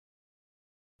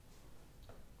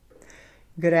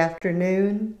Good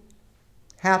afternoon.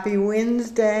 Happy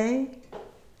Wednesday.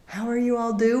 How are you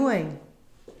all doing?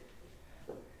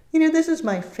 You know, this is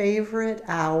my favorite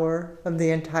hour of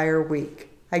the entire week.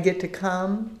 I get to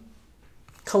come,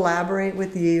 collaborate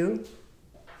with you,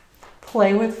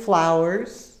 play with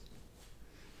flowers,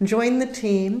 join the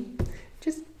team,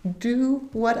 just do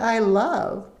what I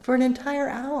love for an entire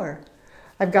hour.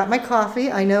 I've got my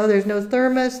coffee. I know there's no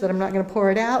thermos, that I'm not going to pour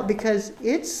it out because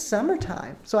it's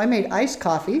summertime. So I made iced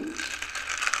coffee. You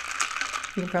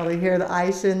can probably hear the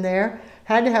ice in there.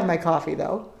 Had to have my coffee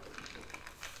though.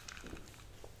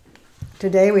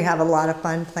 Today we have a lot of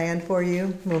fun planned for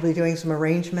you. We'll be doing some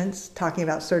arrangements, talking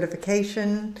about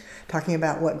certification, talking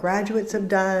about what graduates have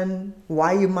done,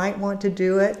 why you might want to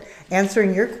do it,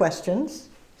 answering your questions.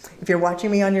 If you're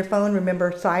watching me on your phone,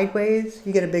 remember sideways,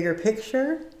 you get a bigger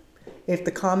picture. If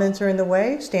the comments are in the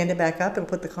way, stand it back up and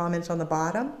put the comments on the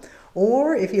bottom.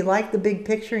 Or if you like the big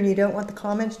picture and you don't want the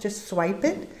comments, just swipe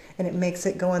it and it makes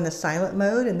it go in the silent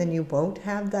mode and then you won't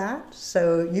have that.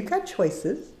 So you've got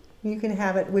choices. You can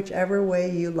have it whichever way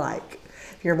you like.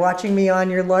 If you're watching me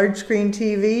on your large screen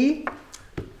TV,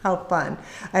 how fun.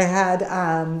 I had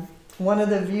one of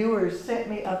the viewers sent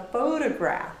me a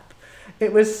photograph.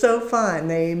 It was so fun.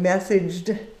 They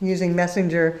messaged, using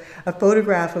Messenger, a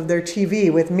photograph of their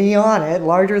TV with me on it,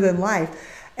 larger than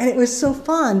life. And it was so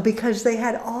fun because they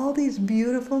had all these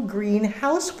beautiful green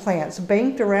house plants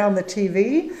banked around the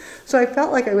TV. So I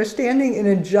felt like I was standing in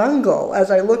a jungle as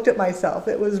I looked at myself.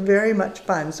 It was very much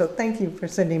fun. So thank you for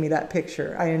sending me that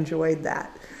picture. I enjoyed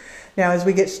that. Now as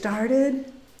we get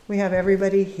started, we have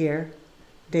everybody here.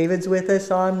 David's with us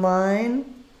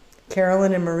online.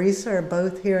 Carolyn and Marisa are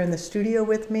both here in the studio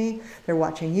with me. They're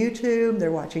watching YouTube,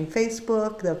 they're watching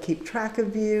Facebook, they'll keep track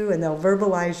of you and they'll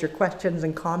verbalize your questions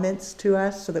and comments to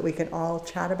us so that we can all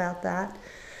chat about that.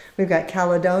 We've got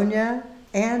Caledonia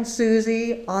and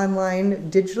Susie online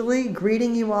digitally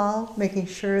greeting you all, making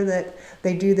sure that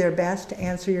they do their best to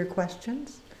answer your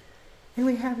questions. And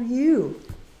we have you,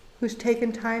 who's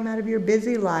taken time out of your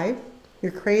busy life,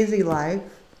 your crazy life,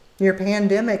 your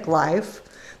pandemic life,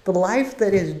 the life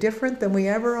that is different than we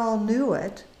ever all knew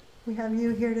it. We have you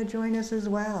here to join us as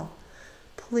well.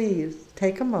 Please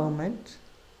take a moment,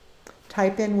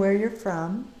 type in where you're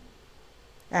from,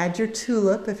 add your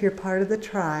tulip if you're part of the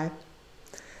tribe,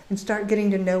 and start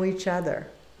getting to know each other.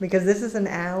 Because this is an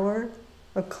hour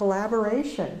of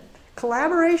collaboration.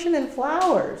 Collaboration and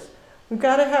flowers. We've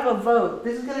got to have a vote.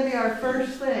 This is going to be our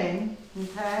first thing,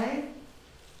 okay?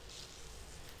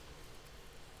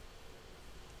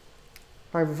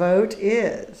 Our vote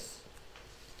is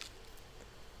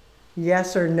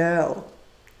yes or no.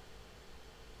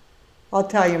 I'll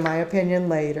tell you my opinion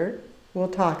later. We'll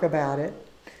talk about it.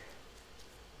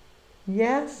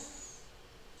 Yes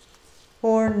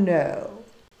or no?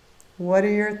 What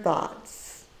are your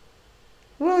thoughts?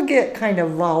 We'll get kind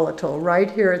of volatile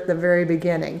right here at the very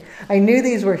beginning. I knew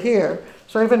these were here,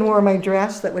 so I even wore my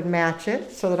dress that would match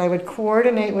it so that I would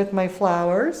coordinate with my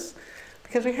flowers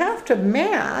because we have to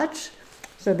match.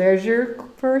 So there's your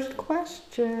first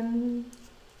question.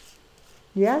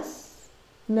 Yes,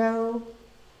 no,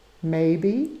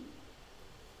 maybe.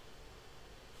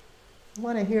 I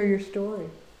want to hear your story.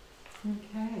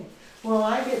 Okay. Well,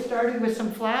 I get started with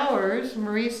some flowers.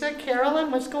 Marisa,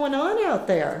 Carolyn, what's going on out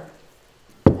there?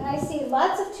 I see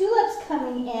lots of tulips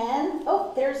coming in.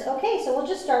 Oh, okay, so we'll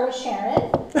just start with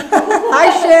Sharon.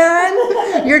 Hi,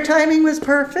 Sharon. Your timing was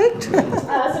perfect.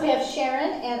 So we have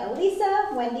Sharon and Elisa,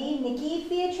 Wendy, Nikki,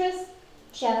 Beatrice,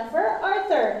 Jennifer,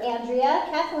 Arthur, Andrea,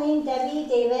 Kathleen, Debbie,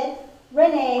 David,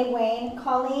 Renee, Wayne,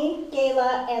 Colleen,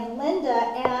 Gayla, and Linda.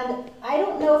 And I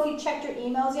don't know if you checked your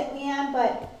emails yet, Leanne,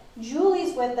 but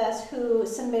Julie's with us who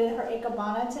submitted her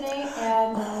Ikebana today.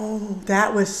 And oh,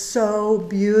 that was so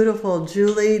beautiful.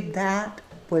 Julie, that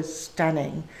was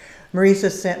stunning.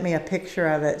 Marisa sent me a picture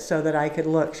of it so that I could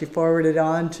look. She forwarded it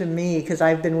on to me because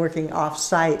I've been working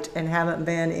off-site and haven't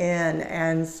been in.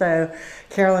 And so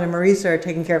Carolyn and Marisa are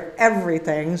taking care of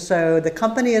everything. So the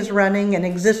company is running and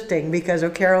existing because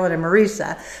of Carolyn and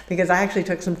Marisa, because I actually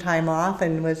took some time off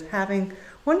and was having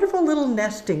wonderful little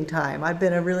nesting time. I've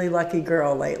been a really lucky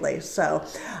girl lately. So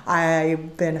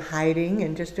I've been hiding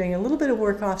and just doing a little bit of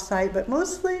work off-site, but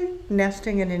mostly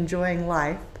nesting and enjoying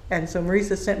life. And so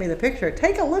Marisa sent me the picture.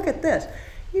 Take a look at this.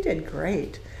 You did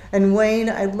great. And Wayne,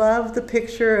 I love the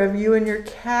picture of you and your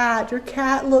cat. Your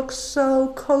cat looks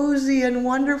so cozy and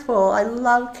wonderful. I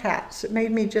love cats. It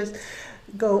made me just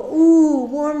go, ooh,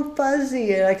 warm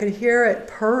fuzzy. And I could hear it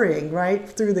purring right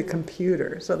through the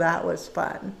computer. So that was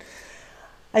fun.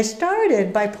 I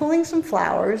started by pulling some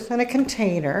flowers in a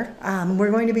container.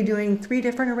 We're going to be doing 3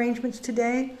 different arrangements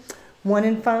today. One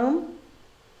in foam,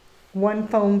 one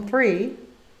foam free,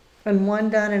 and one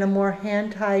done in a more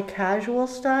hand-tie casual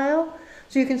style.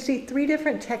 So you can see 3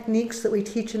 different techniques that we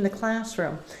teach in the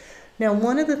classroom. Now,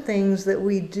 one of the things that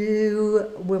we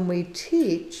do when we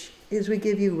teach is we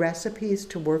give you recipes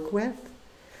to work with.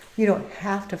 You don't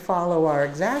have to follow our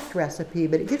exact recipe,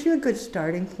 but it gives you a good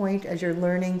starting point as you're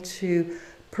learning to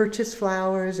purchase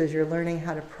flowers, as you're learning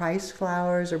how to price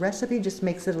flowers. A recipe just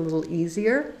makes it a little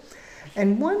easier.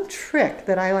 And one trick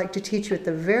that I like to teach you at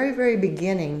the very, very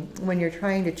beginning when you're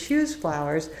trying to choose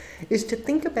flowers is to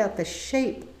think about the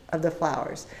shape of the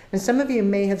flowers. And some of you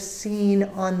may have seen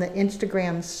on the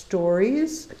Instagram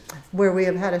stories where we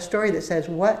have had a story that says,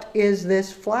 what is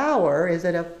this flower? Is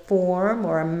it a form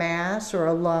or a mass or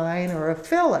a line or a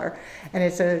filler? And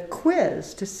it's a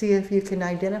quiz to see if you can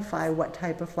identify what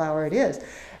type of flower it is.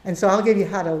 And so I'll give you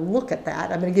how to look at that.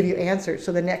 I'm going to give you answers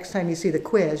so the next time you see the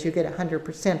quiz, you get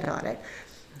 100% on it.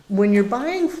 When you're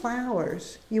buying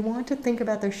flowers, you want to think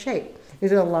about their shape.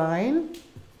 Is it a line?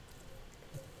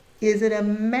 Is it a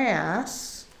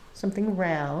mass, something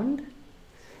round?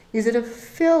 Is it a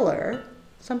filler,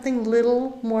 something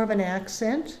little more of an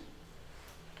accent?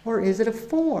 Or is it a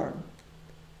form,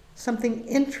 something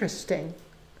interesting,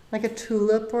 like a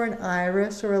tulip or an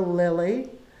iris or a lily?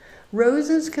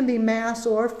 Roses can be mass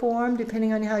or form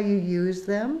depending on how you use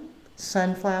them.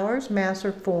 Sunflowers, mass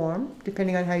or form,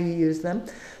 depending on how you use them.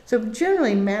 So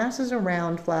generally, mass is a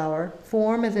round flower,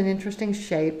 form is an interesting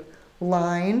shape,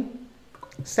 line,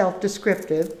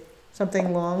 self-descriptive,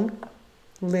 something long,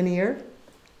 linear,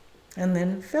 and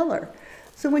then filler.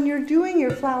 So when you're doing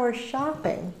your flower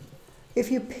shopping, if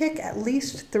you pick at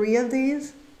least 3 of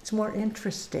these, it's more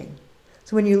interesting.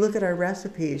 So when you look at our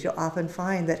recipes, you'll often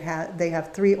find that they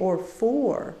have 3 or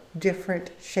 4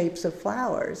 different shapes of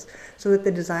flowers, so that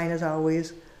the design is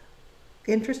always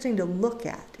interesting to look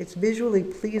at. It's visually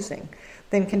pleasing.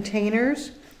 Then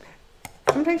containers.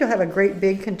 Sometimes you'll have a great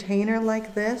big container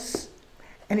like this,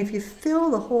 and if you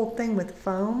fill the whole thing with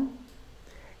foam,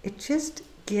 it just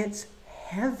gets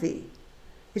heavy.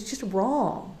 It's just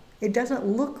wrong. It doesn't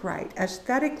look right.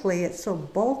 Aesthetically, it's so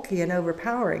bulky and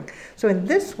overpowering. So in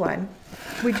this one,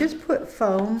 we just put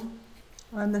foam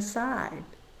on the side.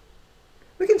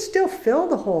 We can still fill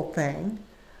the whole thing,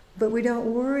 but we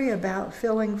don't worry about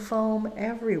filling foam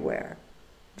everywhere.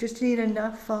 Just need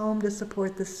enough foam to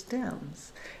support the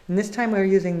stems. And this time we're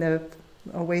using the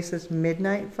Oasis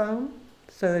Midnight foam,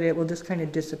 so that it will just kind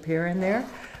of disappear in there.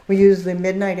 We use the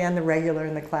midnight and the regular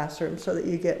in the classroom so that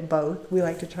you get both. We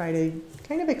like to try to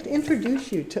kind of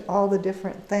introduce you to all the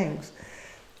different things.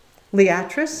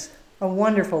 Liatris, a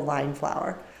wonderful line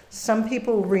flower. Some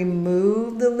people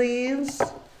remove the leaves,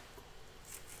 just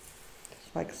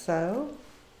like so.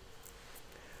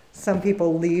 Some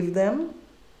people leave them.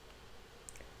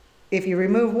 If you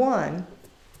remove one,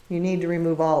 you need to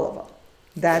remove all of them.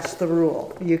 That's the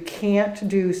rule. You can't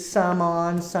do some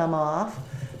on, some off.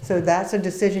 So that's a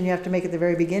decision you have to make at the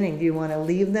very beginning. Do you want to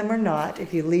leave them or not?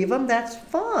 If you leave them, that's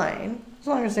fine, as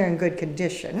long as they're in good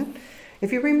condition.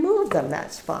 If you remove them,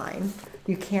 that's fine.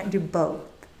 You can't do both.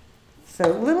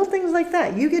 So little things like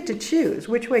that. You get to choose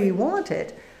which way you want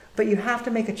it, but you have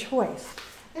to make a choice.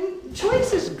 And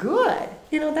choice is good.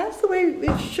 You know, that's the way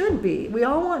it should be. We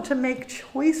all want to make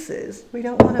choices. We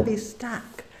don't want to be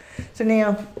stuck. So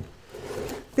now,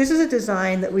 this is a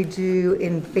design that we do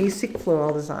in basic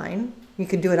floral design. You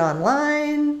can do it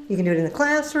online, you can do it in the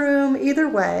classroom, either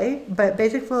way, but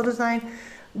basic floral design,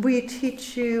 we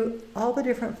teach you all the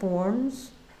different forms,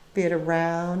 be it a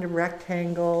round, a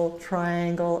rectangle,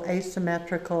 triangle,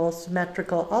 asymmetrical,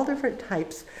 symmetrical, all different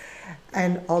types,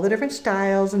 and all the different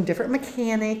styles and different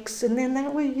mechanics, and then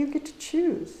that way you get to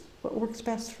choose what works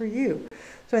best for you.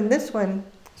 So in this one,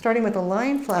 starting with a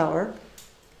line flower,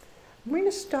 I'm going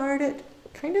to start it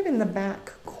kind of in the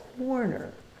back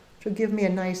corner to give me a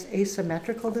nice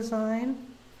asymmetrical design.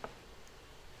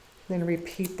 Then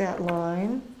repeat that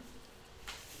line.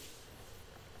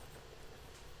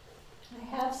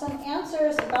 I have some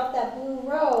answers about that blue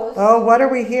rose. Oh, what are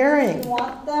we hearing? You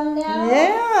want them now?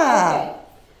 Yeah. Okay.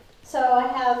 So I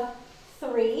have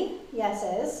 3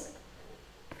 yeses,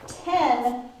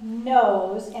 10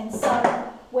 no's, and some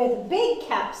with big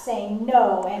caps saying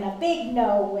no, and a big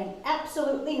no and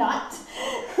absolutely not.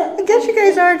 I guess you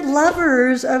guys aren't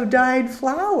lovers of dyed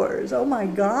flowers. Oh my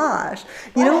gosh.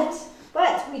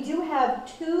 But we do have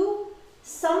 2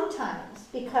 sometimes,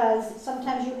 because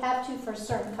sometimes you have to for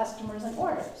certain customers and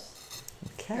orders.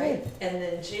 Okay. Right. And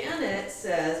then Janet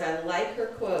says, I like her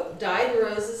quote, dyed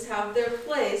roses have their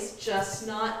place, just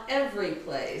not every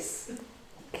place.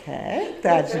 Okay,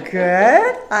 that's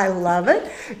good. I love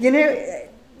it. You know,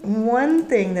 one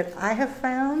thing that I have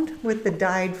found with the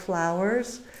dyed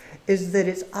flowers is that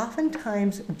it's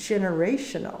oftentimes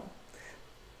generational.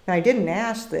 Now, I didn't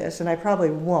ask this, and I probably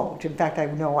won't. In fact, I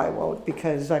know I won't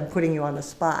because I'm putting you on the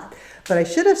spot. But I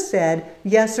should have said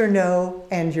yes or no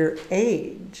and your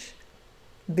age,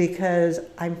 because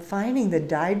I'm finding the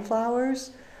dyed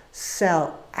flowers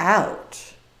sell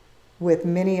out with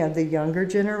many of the younger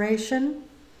generation,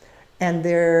 and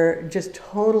they're just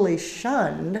totally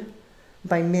shunned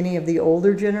by many of the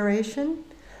older generation.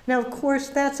 Now, of course,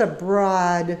 that's a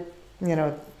broad,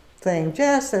 thing,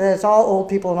 Jess, and it's all old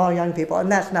people and all young people,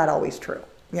 and that's not always true.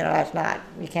 That's not,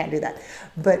 you can't do that.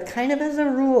 But kind of as a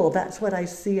rule, that's what I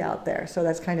see out there, so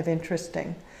that's kind of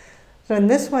interesting. So in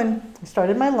this one, I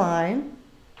started my line.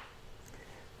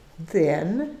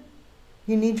 Then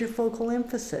you need your focal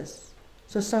emphasis.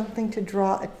 So something to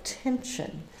draw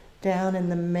attention down in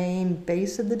the main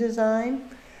base of the design.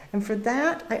 And for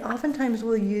that, I oftentimes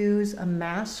will use a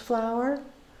mass flower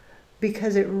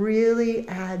because it really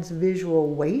adds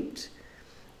visual weight.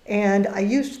 And I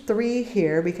used 3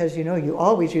 here because you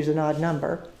always use an odd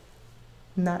number.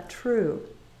 Not true.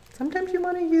 Sometimes you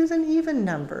want to use an even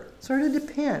number. Sort of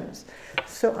depends.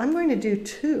 So I'm going to do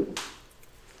 2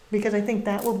 because I think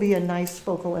that will be a nice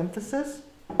focal emphasis.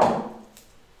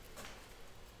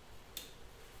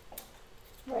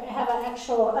 We're going to have an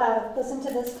actual, listen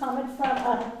to this comment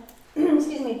from,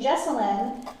 excuse me,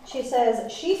 Jesselyn. She says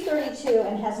she's 32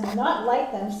 and has not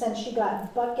liked them since she got a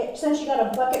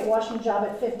bucket washing job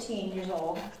at 15 years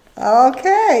old.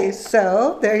 Okay,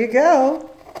 so there you go.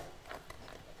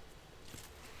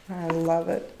 I love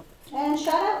it. And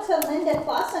shout out to Linda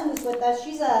Clausen who's with us.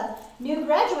 She's a new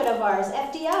graduate of ours,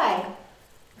 FDI.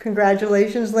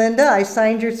 Congratulations, Linda. I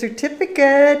signed your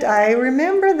certificate. I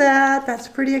remember that. That's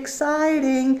pretty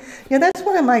exciting. That's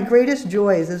one of my greatest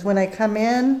joys is when I come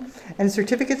in and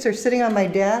certificates are sitting on my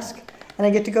desk and I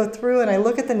get to go through and I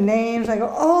look at the names. I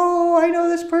go, oh, I know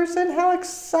this person. How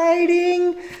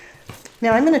exciting.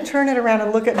 Now I'm going to turn it around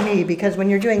and look at me because when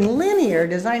you're doing linear,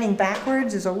 designing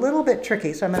backwards is a little bit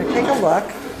tricky. So I'm going to take a look,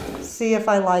 see if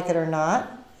I like it or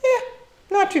not.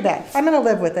 Not too bad. I'm going to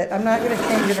live with it. I'm not going to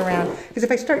change it around. Because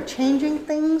if I start changing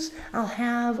things, I'll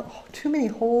have too many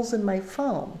holes in my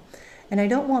foam. And I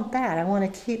don't want that. I want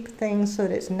to keep things so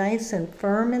that it's nice and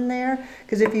firm in there.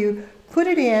 Because if you put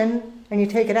it in and you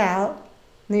take it out, and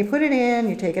then you put it in,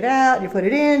 you take it out, you put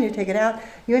it in, you take it out,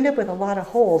 you end up with a lot of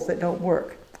holes that don't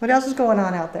work. What else is going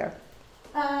on out there?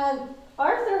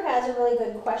 Arthur has a really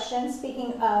good question.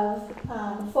 Speaking of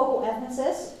focal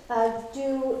emphasis,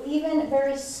 do even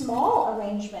very small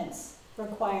arrangements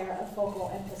require a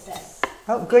focal emphasis?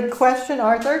 Oh, good question,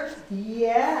 Arthur.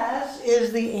 Yes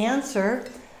is the answer.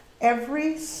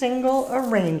 Every single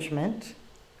arrangement,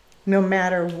 no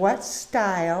matter what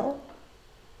style,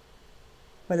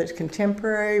 whether it's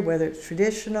contemporary, whether it's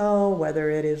traditional, whether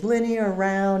it is linear,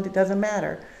 round, it doesn't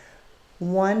matter.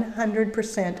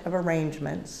 100% of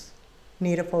arrangements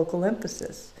need a focal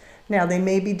emphasis. Now, they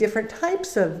may be different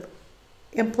types of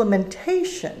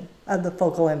implementation of the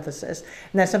focal emphasis.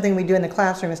 And that's something we do in the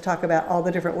classroom is talk about all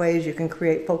the different ways you can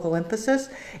create focal emphasis.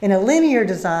 In a linear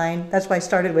design, that's why I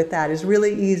started with that, is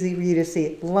really easy for you to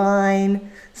see line,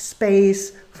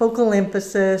 space, focal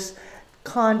emphasis,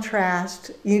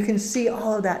 contrast. You can see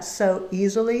all of that so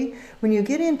easily. When you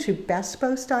get into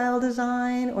Bespo style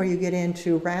design or you get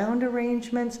into round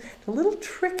arrangements, it's a little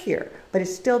trickier, but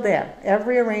it's still there.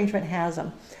 Every arrangement has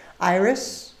them.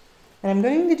 Iris, and I'm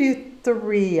going to do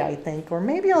 3, I think, or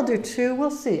maybe I'll do 2.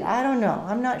 We'll see. I don't know.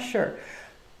 I'm not sure.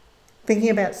 Thinking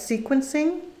about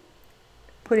sequencing,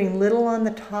 putting little on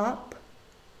the top,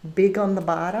 big on the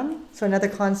bottom. So another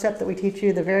concept that we teach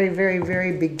you the very, very,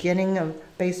 very beginning of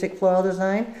basic floral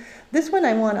design. This one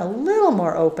I want a little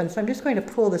more open, so I'm just going to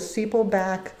pull the sepal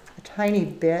back a tiny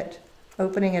bit,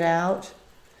 opening it out,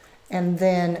 and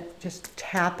then just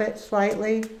tap it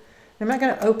slightly. I'm not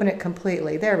going to open it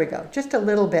completely. There we go, just a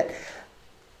little bit.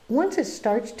 Once it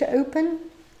starts to open,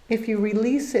 if you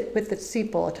release it with the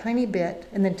sepal a tiny bit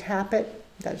and then tap it,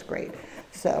 that's great.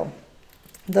 So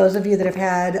those of you that have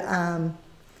had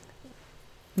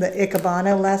the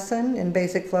Ikebana lesson in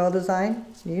basic floral design,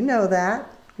 you know that,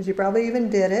 because you probably even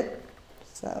did it.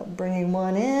 So bringing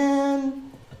one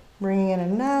in, bringing in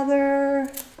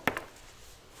another.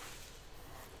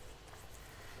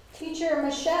 Teacher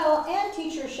Michelle and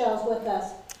Teacher Shell's with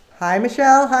us. Hi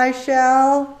Michelle, hi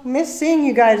Shell. Miss seeing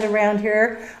you guys around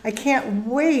here. I can't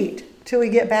wait till we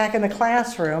get back in the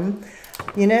classroom.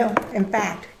 In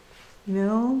fact,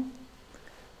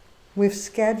 we've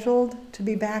scheduled to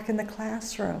be back in the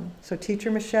classroom. So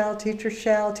Teacher Michelle, Teacher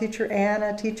Shell, Teacher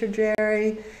Anna, Teacher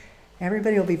Jerry,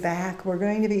 everybody will be back. We're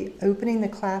going to be opening the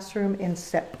classroom in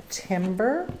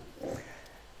September.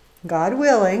 God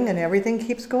willing, and everything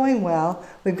keeps going well,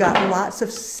 we've got lots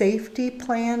of safety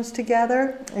plans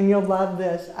together, and you'll love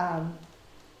this. I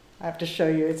have to show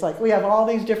you. It's like we have all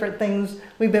these different things.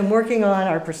 We've been working on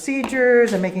our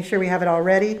procedures and making sure we have it all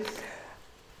ready.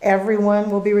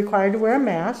 Everyone will be required to wear a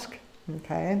mask.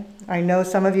 Okay. I know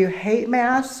some of you hate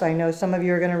masks. I know some of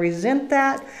you are going to resent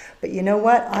that. But you know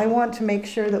what? I want to make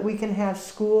sure that we can have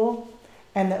school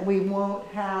and that we won't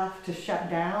have to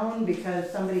shut down because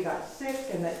somebody got sick,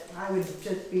 and that I would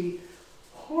just be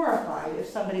horrified if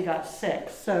somebody got sick.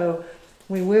 So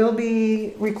we will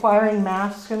be requiring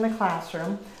masks in the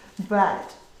classroom,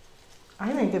 but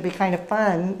I think it'd be kind of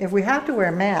fun if we have to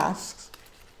wear masks.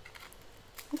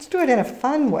 Let's do it in a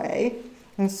fun way.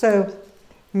 And so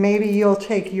maybe you'll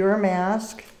take your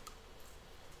mask,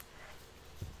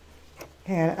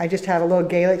 and I just have a little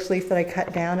Gaelic leaf that I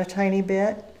cut down a tiny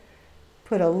bit.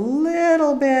 Put a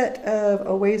little bit of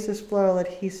Oasis floral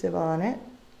adhesive on it.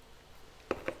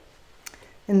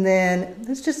 And then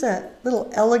there's just a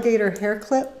little alligator hair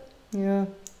clip. You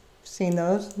know, seen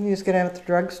those? You just get them at the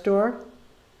drugstore.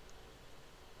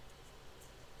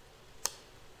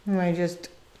 And I just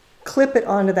clip it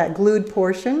onto that glued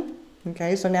portion.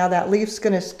 Okay, so now that leaf's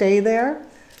going to stay there.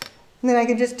 And then I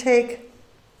can just take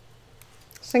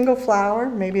a single flower,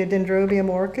 maybe a dendrobium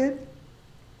orchid.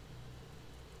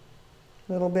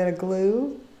 A little bit of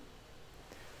glue.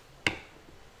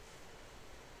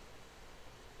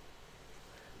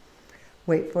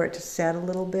 Wait for it to set a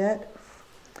little bit.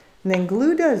 And then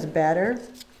glue does better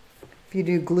if you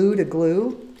do glue to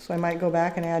glue. So I might go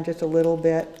back and add just a little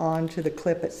bit onto the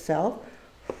clip itself.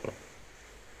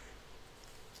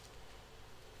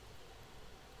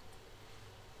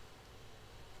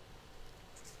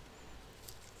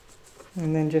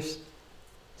 And then just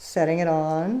setting it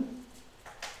on.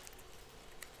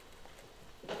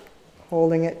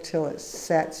 Holding it till it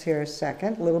sets here a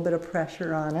second, a little bit of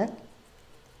pressure on it.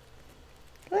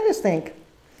 I just think,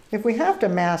 if we have to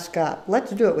mask up,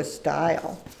 let's do it with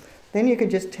style. Then you could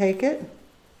just take it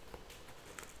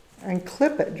and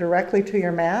clip it directly to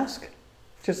your mask,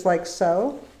 just like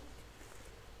so.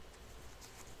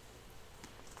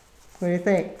 What do you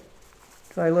think?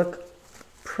 Do I look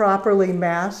properly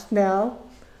masked now?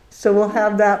 So we'll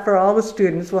have that for all the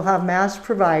students. We'll have masks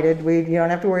provided. You don't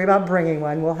have to worry about bringing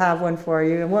one. We'll have one for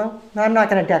you. And well, I'm not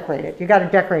going to decorate it. You got to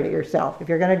decorate it yourself if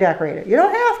you're going to decorate it. You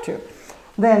don't have to.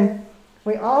 Then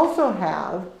we also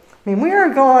have, we are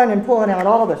going and pulling out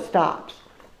all the stops.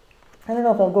 I don't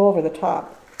know if I'll go over the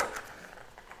top.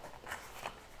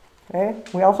 Okay.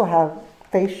 We also have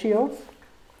face shields.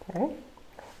 Okay.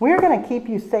 We're going to keep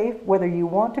you safe whether you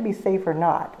want to be safe or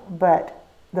not. But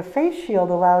the face shield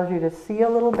allows you to see a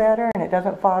little better, and it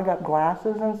doesn't fog up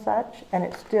glasses and such, and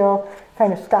it still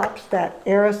kind of stops that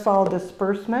aerosol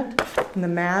disbursement, and the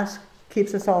mask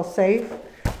keeps us all safe.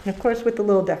 And of course, with the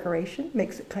little decoration,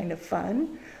 makes it kind of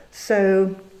fun.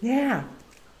 So yeah,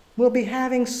 we'll be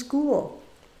having school,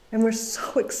 and we're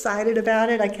so excited about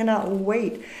it. I cannot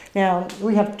wait. Now,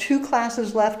 we have 2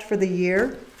 classes left for the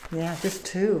year. Yeah, just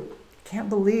 2. Can't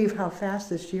believe how fast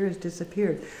this year has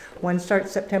disappeared. One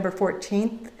starts September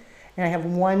 14th, and I have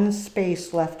 1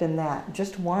 space left in that,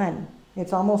 just 1.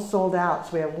 It's almost sold out,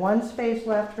 so we have 1 space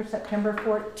left for September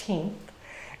 14th,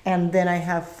 and then I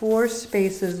have 4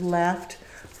 spaces left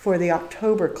for the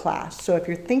October class. So if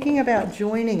you're thinking about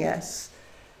joining us,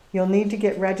 you'll need to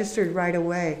get registered right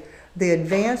away. The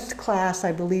advanced class,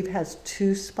 I believe, has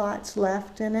 2 spots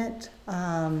left in it.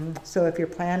 So if you're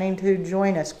planning to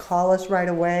join us, call us right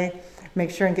away. Make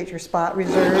sure and get your spot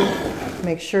reserved.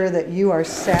 Make sure that you are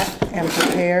set and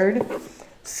prepared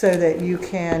so that you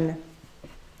can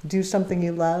do something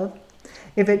you love.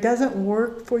 If it doesn't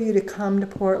work for you to come to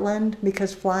Portland,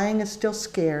 because flying is still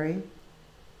scary,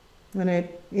 and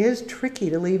it is tricky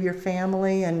to leave your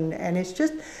family, and it's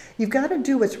just, you've got to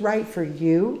do what's right for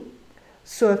you.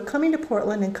 So if coming to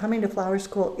Portland and coming to Flower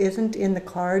School isn't in the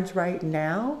cards right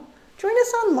now, join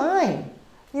us online,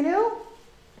 you know?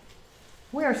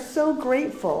 We are so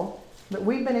grateful that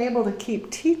we've been able to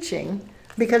keep teaching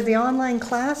because the online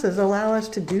classes allow us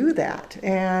to do that,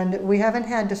 and we haven't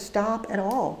had to stop at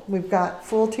all. We've got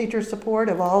full teacher support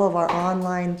of all of our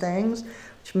online things,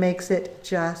 which makes it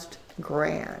just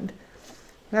grand.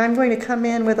 Now I'm going to come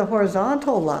in with a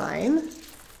horizontal line.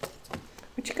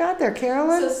 What you got there,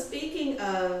 Carolyn? So speaking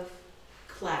of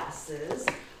classes,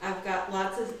 I've got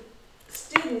lots of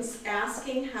students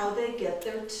asking how they get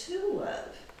their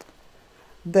tulip.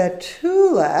 The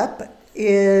tulip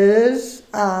is...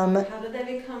 How do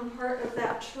they become part of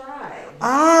that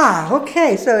tribe?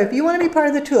 Okay. So if you want to be part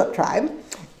of the tulip tribe,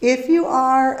 if you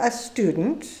are a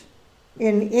student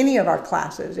in any of our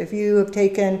classes, if you have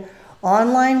taken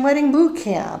online wedding boot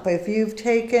camp, if you've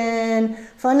taken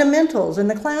fundamentals in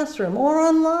the classroom or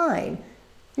online,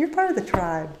 you're part of the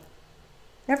tribe.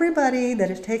 Everybody that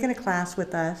has taken a class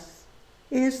with us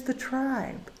is the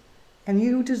tribe. And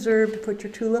you deserve to put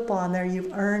your tulip on there.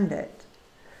 You've earned it.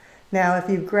 Now, if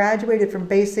you've graduated from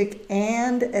basic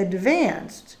and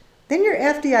advanced, then you're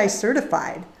FDI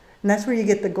certified. And that's where you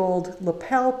get the gold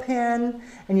lapel pin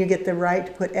and you get the right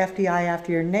to put FDI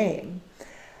after your name.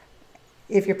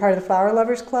 If you're part of the Flower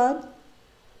Lovers Club,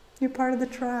 you're part of the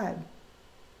tribe.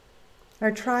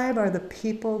 Our tribe are the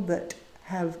people that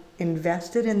have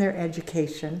invested in their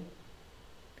education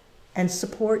and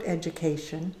support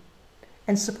education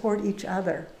and support each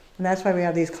other. And that's why we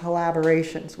have these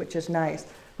collaborations, which is nice.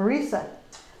 Marisa.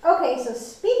 Okay, so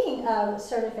speaking of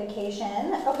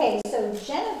certification, okay, so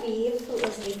Genevieve, who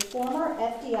is a former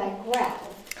FDI grad.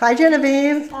 Hi,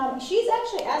 Genevieve. She's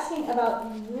actually asking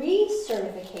about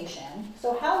recertification.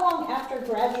 So how long after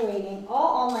graduating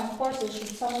all online courses should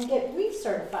someone get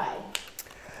recertified?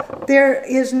 There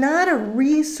is not a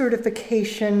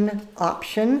recertification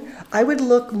option. I would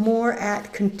look more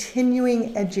at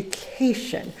continuing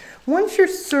education. Once you're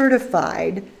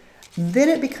certified, then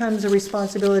it becomes a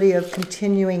responsibility of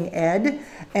continuing ed.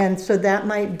 And so that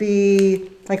might be,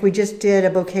 like we just did a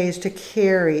Bouquets to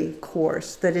Carry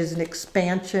course that is an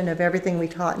expansion of everything we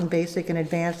taught in basic and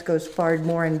advanced, goes far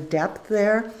more in depth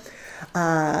there.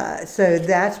 So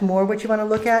that's more what you want to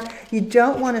look at. You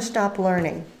don't want to stop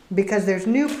learning because there's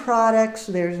new products,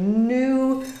 there's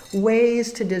new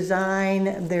ways to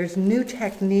design, there's new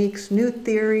techniques, new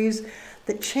theories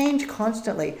that change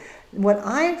constantly. What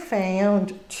I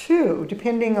found too,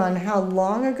 depending on how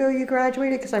long ago you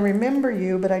graduated, because I remember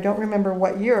you, but I don't remember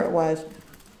what year it was,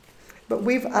 but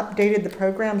we've updated the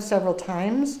program several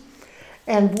times.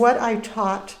 And what I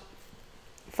taught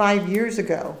 5 years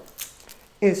ago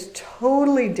is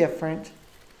totally different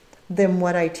than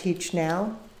what I teach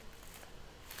now.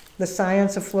 The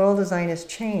science of floral design has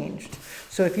changed.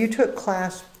 So if you took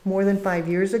class more than 5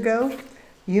 years ago,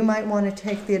 you might want to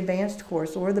take the advanced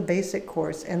course or the basic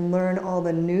course and learn all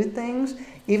the new things,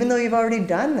 even though you've already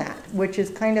done that, which is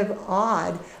kind of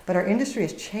odd. But our industry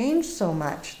has changed so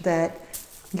much that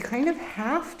you kind of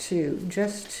have to,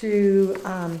 just to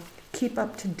keep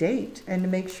up to date and to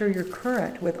make sure you're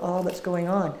current with all that's going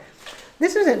on.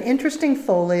 This is an interesting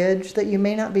foliage that you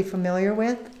may not be familiar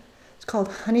with. It's called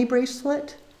honey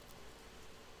bracelet.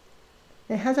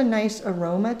 It has a nice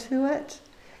aroma to it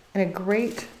and a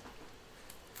great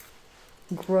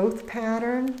growth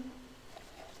pattern.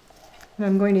 And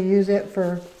I'm going to use it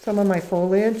for some of my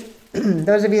foliage.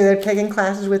 Those of you that are taking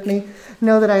classes with me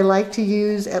know that I like to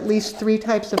use at least 3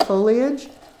 types of foliage.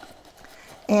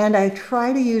 And I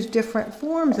try to use different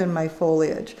forms in my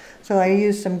foliage. So I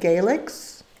used some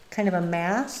Galix, kind of a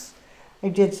mass. I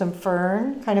did some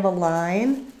fern, kind of a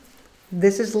line.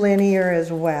 This is linear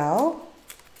as well.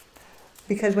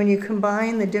 Because when you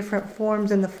combine the different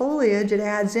forms in the foliage, it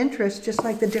adds interest, just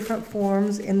like the different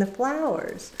forms in the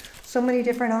flowers. So many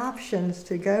different options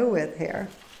to go with here.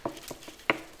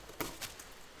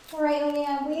 All right,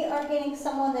 Leanne, we are getting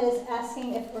someone that is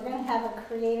asking if we're going to have a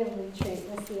creative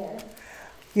retreat this year.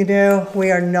 You know,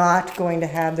 we are not going to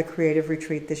have the creative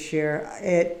retreat this year.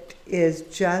 It is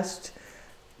just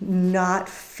not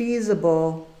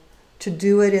feasible to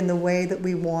do it in the way that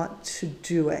we want to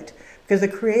do it. Because the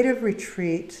creative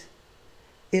retreat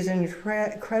is an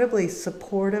incredibly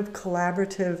supportive,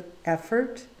 collaborative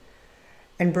effort,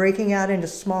 and breaking out into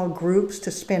small groups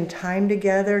to spend time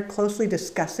together, closely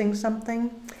discussing something.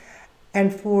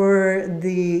 And for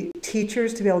the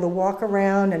teachers to be able to walk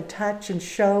around and touch and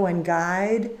show and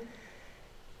guide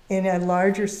in a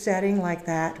larger setting like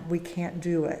that, we can't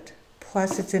do it.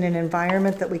 Plus, it's in an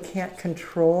environment that we can't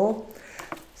control.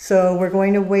 So we're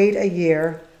going to wait a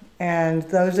year. And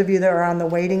those of you that are on the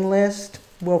waiting list,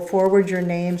 we'll forward your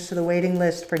names to the waiting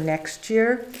list for next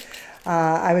year.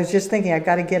 I was just thinking, I've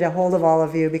got to get a hold of all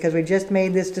of you because we just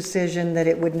made this decision that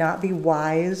it would not be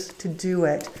wise to do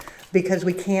it because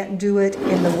we can't do it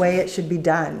in the way it should be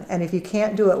done. And if you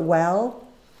can't do it well,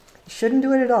 you shouldn't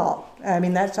do it at all. I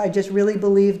mean, I just really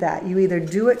believe that. You either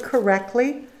do it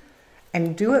correctly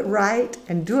and do it right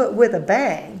and do it with a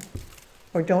bang,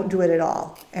 or don't do it at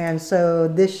all. And so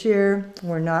this year,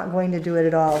 we're not going to do it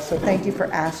at all. So thank you for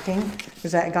asking,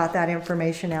 because I got that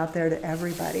information out there to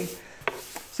everybody.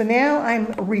 So now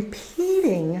I'm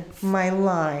repeating my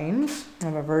lines. I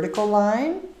have a vertical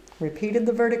line, repeated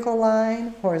the vertical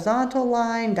line, horizontal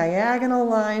line, diagonal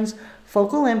lines,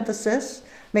 focal emphasis,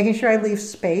 making sure I leave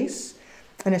space.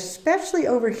 And especially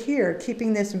over here,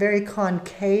 keeping this very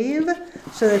concave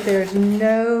so that there's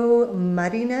no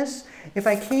muddiness. If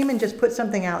I came and just put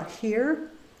something out here,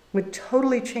 would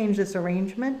totally change this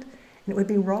arrangement, and it would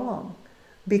be wrong,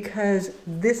 because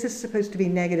this is supposed to be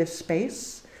negative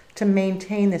space to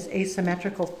maintain this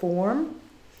asymmetrical form.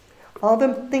 All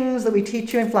the things that we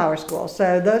teach you in flower school.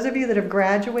 So those of you that have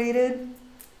graduated,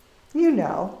 you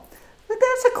know. But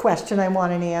that's a question I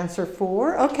want an answer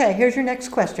for. Okay, here's your next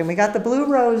question. We got the blue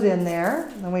rose in there,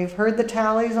 and we've heard the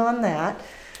tallies on that.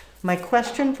 My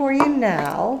question for you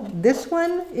now, this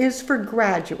one is for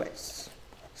graduates.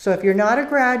 So if you're not a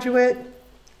graduate,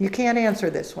 you can't answer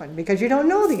this one because you don't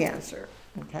know the answer,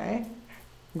 okay?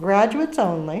 Graduates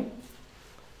only,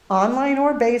 online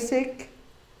or basic,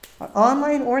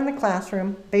 online or in the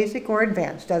classroom, basic or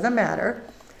advanced, doesn't matter.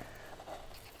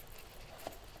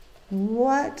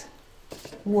 What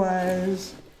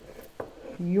was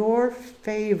your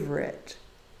favorite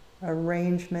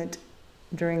arrangement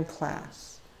during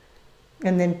class?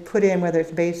 And then put in whether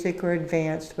it's basic or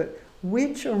advanced, but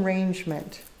which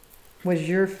arrangement was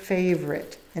your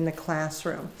favorite in the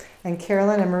classroom? And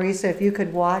Carolyn and Marisa, if you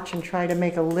could watch and try to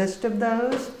make a list of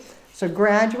those. So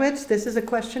graduates, this is a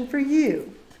question for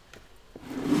you.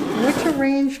 Which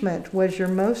arrangement was your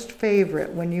most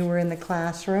favorite when you were in the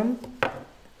classroom?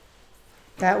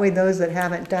 That way those that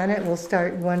haven't done it will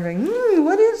start wondering,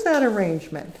 what is that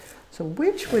arrangement? So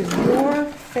which was your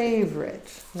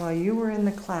favorite while you were in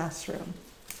the classroom?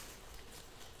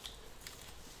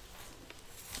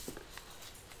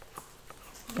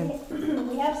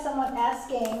 We have someone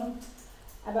asking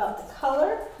about the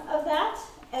color of that,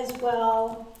 as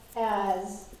well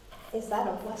as, is that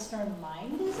a Western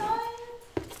line design?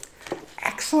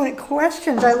 Excellent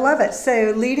questions. I love it.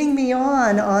 So leading me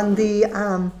on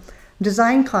the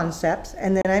design concepts,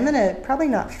 and then I'm going to probably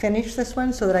not finish this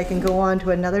one so that I can go on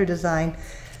to another design.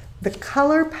 The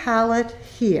color palette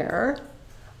here,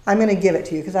 I'm going to give it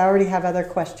to you because I already have other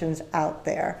questions out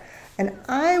there. And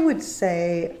I would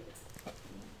say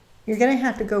you're going to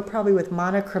have to go probably with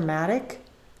monochromatic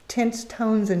tints,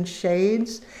 tones, and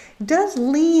shades. It does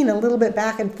lean a little bit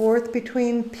back and forth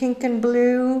between pink and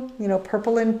blue, you know,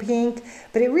 purple and pink,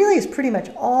 but it really is pretty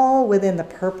much all within the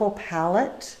purple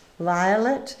palette,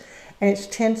 violet. And it's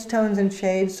tints, tones, and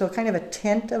shades, so kind of a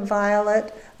tint of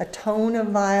violet, a tone of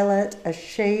violet, a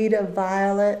shade of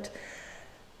violet.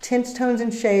 Tints, tones,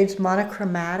 and shades,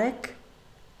 monochromatic.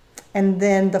 And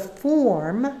then the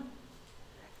form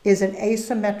is an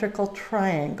asymmetrical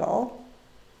triangle.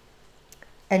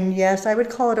 And yes, I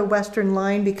would call it a Western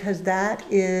line because that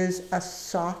is a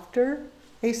softer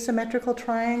asymmetrical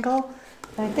triangle.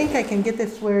 I think I can get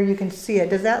this where you can see it.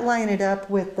 Does that line it up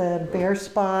with the bare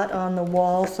spot on the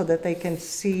wall so that they can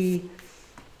see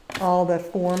all the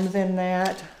forms in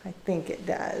that? I think it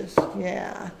does,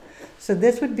 yeah. So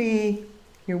this would be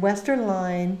your Western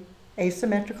line,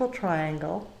 asymmetrical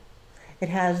triangle. It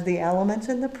has the elements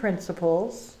and the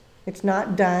principles. It's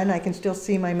not done. I can still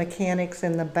see my mechanics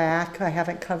in the back. I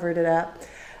haven't covered it up.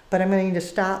 But I'm going to need to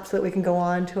stop so that we can go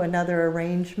on to another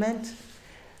arrangement.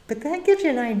 But that gives you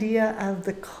an idea of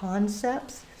the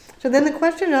concepts. So then the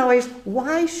question is always,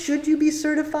 why should you be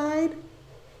certified?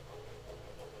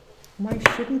 Why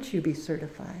shouldn't you be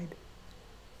certified?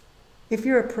 If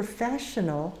you're a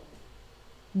professional,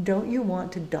 don't you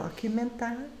want to document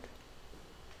that?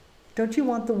 Don't you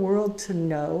want the world to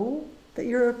know that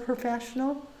you're a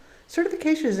professional?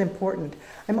 Certification is important.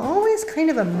 I'm always kind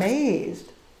of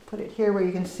amazed. Put it here where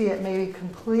you can see it maybe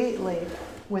completely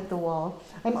with the wall.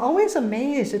 I'm always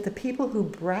amazed at the people who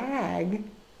brag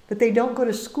that they don't go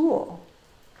to school.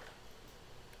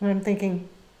 And I'm thinking,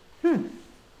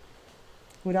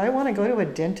 would I want to go to a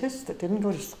dentist that didn't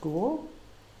go to school?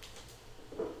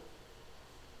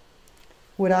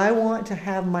 Would I want to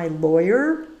have my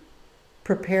lawyer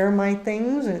prepare my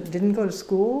things and didn't go to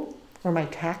school? Or my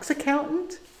tax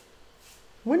accountant?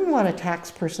 Wouldn't want a tax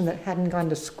person that hadn't gone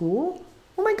to school.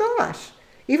 Oh my gosh.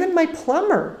 Even my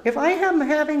plumber, if I am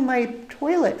having my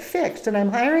toilet fixed and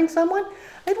I'm hiring someone,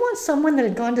 I'd want someone that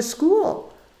had gone to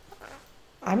school.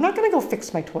 I'm not going to go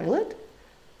fix my toilet.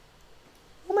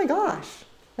 Oh my gosh.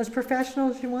 As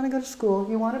professionals, you want to go to school,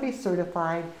 you want to be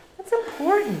certified. That's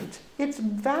important. It's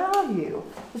value.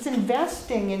 It's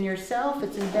investing in yourself.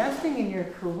 It's investing in your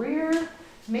career.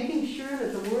 It's making sure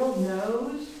that the world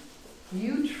knows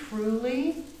you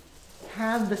truly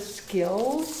have the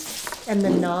skills and the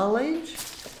knowledge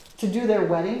to do their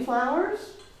wedding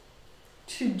flowers,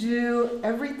 to do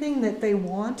everything that they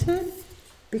wanted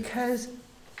because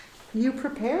you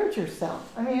prepared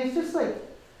yourself. I mean, it's just like,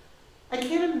 I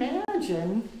can't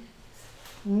imagine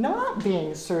not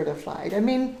being certified. I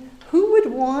mean, who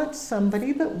would want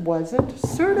somebody that wasn't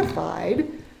certified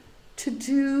to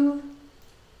do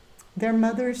their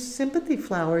mother's sympathy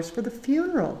flowers for the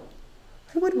funeral.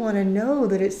 I would want to know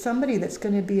that it's somebody that's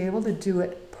going to be able to do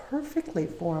it perfectly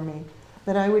for me,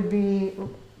 that I would be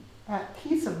at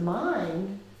peace of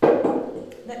mind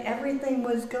that everything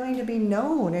was going to be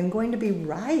known and going to be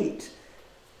right.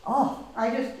 Oh,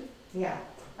 yeah,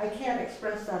 I can't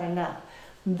express that enough.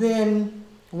 Then,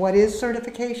 what is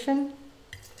certification?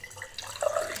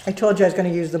 I told you I was going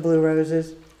to use the blue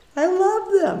roses. I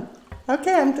love them.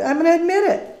 Okay, I'm going to admit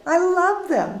it. I love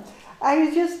them.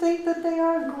 I just think that they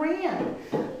are grand.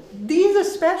 These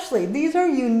especially, these are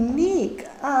unique.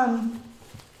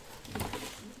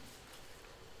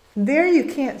 There you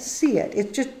can't see it.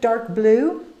 It's just dark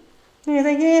blue. And you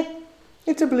think,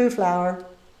 it's a blue flower.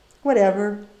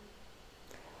 Whatever.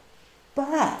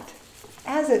 But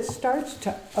as it starts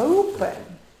to open,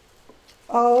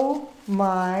 oh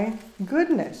my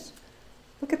goodness.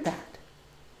 Look at that.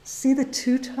 See the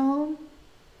two-tone?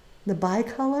 The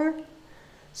bicolor?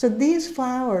 So these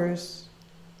flowers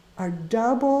are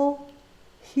double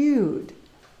hued.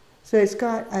 So it's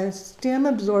got a stem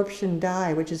absorption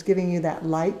dye, which is giving you that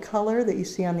light color that you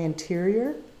see on the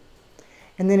interior.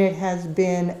 And then it has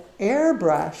been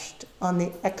airbrushed on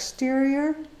the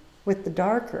exterior with the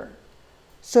darker.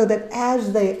 So that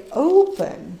as they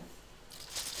open,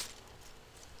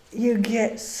 you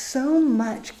get so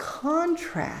much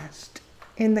contrast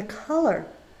in the color.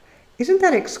 Isn't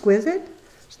that exquisite?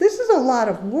 So this is a lot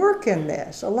of work in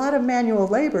this, a lot of manual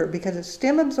labor, because it's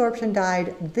stem absorption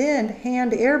dyed, then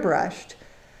hand airbrushed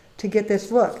to get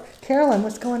this look. Carolyn,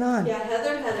 what's going on? Yeah,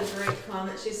 Heather had a great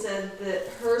comment. She said that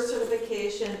her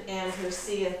certification and her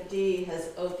CFD has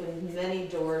opened many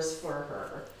doors for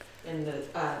her in the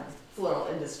floral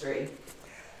industry.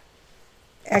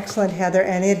 Excellent, Heather,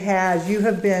 and it has. You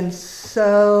have been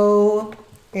so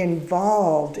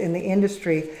involved in the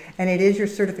industry, and it is your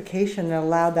certification that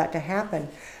allowed that to happen.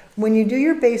 When you do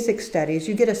your basic studies,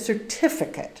 you get a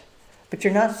certificate, but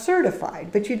you're not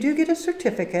certified, but you do get a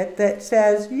certificate that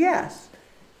says, yes,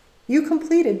 you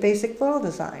completed basic floral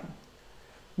design.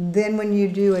 Then when you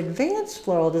do advanced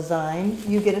floral design,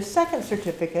 you get a second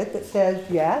certificate that says,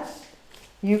 yes,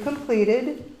 you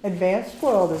completed advanced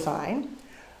floral design.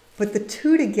 But the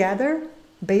two together,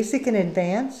 basic and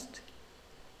advanced,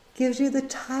 gives you the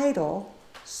title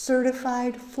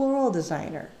Certified Floral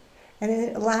Designer. And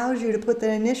it allows you to put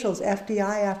the initials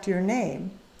FDI after your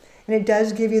name. And it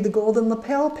does give you the golden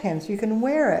lapel pin so you can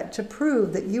wear it to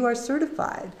prove that you are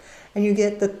certified. And you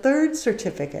get the third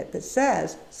certificate that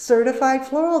says Certified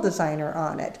Floral Designer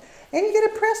on it. And you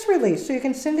get a press release so you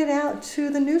can send it out to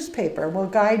the newspaper. We'll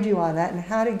guide you on that and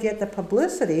how to get the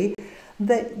publicity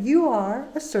that you are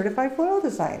a certified floral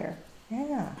designer.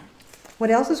 Yeah. What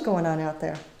else is going on out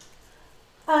there?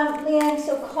 Leanne,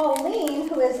 so Colleen,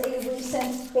 who is a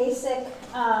recent basic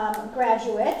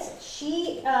graduate,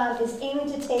 she is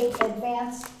aiming to take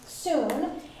advanced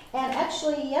soon. And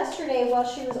actually yesterday while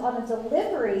she was on a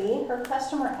delivery, her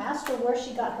customer asked her where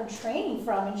she got her training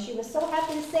from, and she was so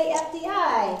happy to say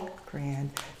FDI.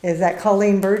 Grand. Is that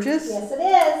Colleen Burgess? Yes, it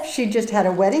is. She just had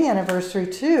a wedding anniversary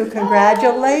too.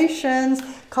 Congratulations.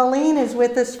 Yay. Colleen is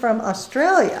with us from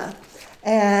Australia.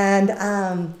 And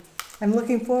I'm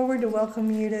looking forward to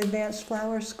welcoming you to Advanced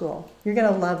Flower School. You're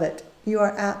going to love it. You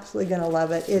are absolutely going to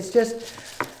love it.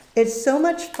 It's so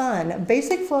much fun.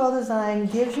 Basic floral design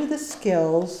gives you the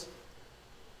skills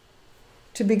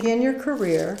to begin your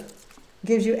career,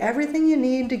 gives you everything you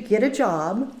need to get a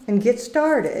job and get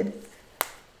started.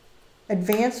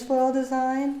 Advanced floral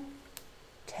design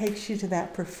takes you to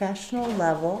that professional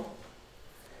level,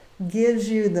 gives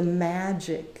you the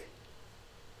magic,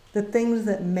 the things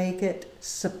that make it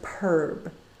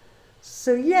superb.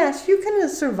 So yes, you can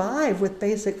survive with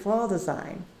basic floral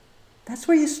design. That's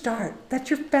where you start. That's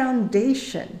your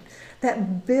foundation.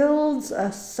 That builds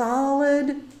a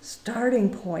solid starting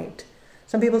point.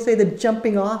 Some people say the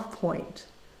jumping off point.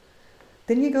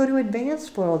 Then you go to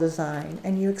advanced floral design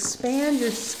and you expand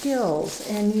your skills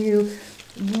and you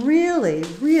really,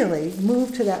 really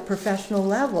move to that professional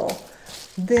level.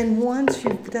 Then once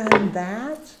you've done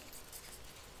that,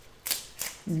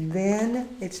 then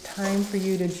it's time for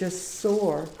you to just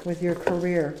soar with your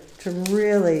career, to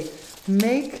really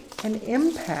make an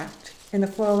impact in the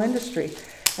floral industry.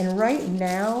 And right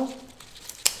now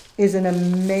is an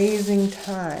amazing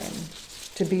time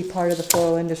to be part of the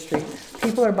floral industry.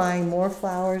 People are buying more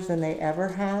flowers than they ever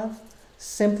have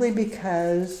simply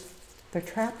because they're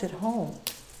trapped at home.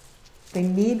 They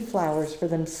need flowers for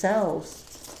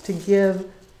themselves to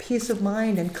give peace of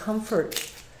mind and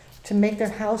comfort, to make their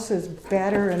houses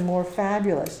better and more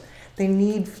fabulous. They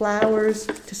need flowers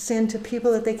to send to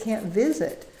people that they can't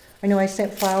visit. I know I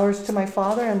sent flowers to my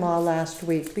father-in-law last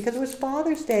week because it was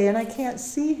Father's Day and I can't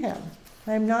see him.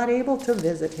 I'm not able to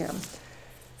visit him.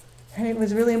 And it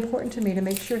was really important to me to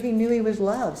make sure he knew he was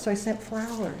loved, so I sent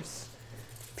flowers.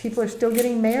 People are still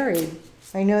getting married.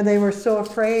 I know they were so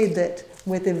afraid that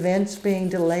with events being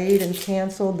delayed and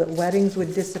canceled, that weddings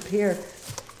would disappear.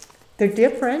 They're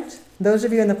different. Those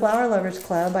of you in the Flower Lovers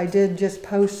Club, I did just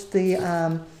post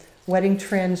the Wedding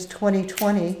Trends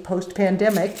 2020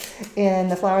 post-pandemic in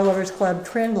the Flower Lovers Club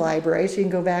trend library, so you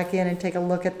can go back in and take a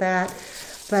look at that.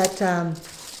 But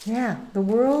yeah, the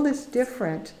world is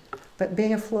different, but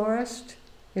being a florist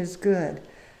is good.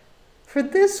 For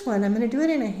this one, I'm going to do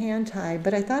it in a hand tie,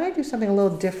 but I thought I'd do something a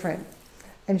little different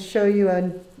and show you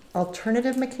an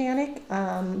alternative mechanic.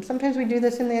 Sometimes we do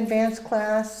this in the advanced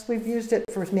class. We've used it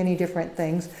for many different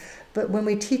things. But when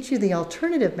we teach you the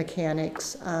alternative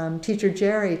mechanics, Teacher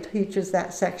Jerry teaches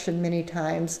that section many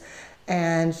times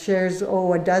and shares,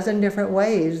 a dozen different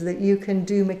ways that you can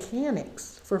do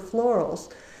mechanics for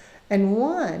florals. And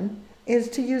one is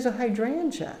to use a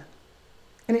hydrangea.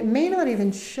 And it may not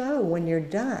even show when you're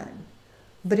done,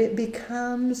 but it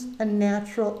becomes a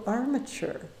natural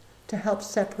armature to help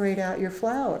separate out your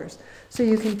flowers. So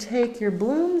you can take your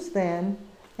blooms then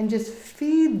and just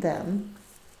feed them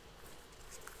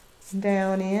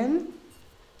down in,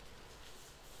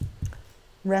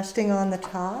 resting on the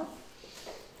top,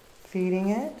 feeding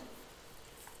it.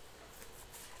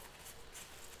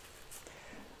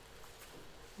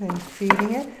 Then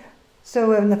feeding it.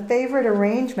 So in the favorite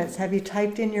arrangements, have you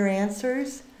typed in your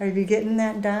answers? Are you getting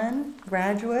that done,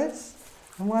 graduates?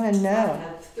 I want to know. I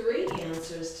have 3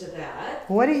 answers to that.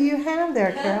 What do you have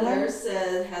there, Carolyn?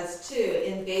 Heather has 2.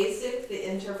 In basic,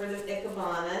 the interpretive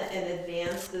ikebana, and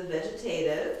advanced, the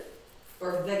vegetative,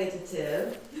 or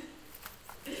vegetative.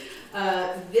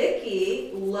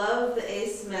 Vicky loved the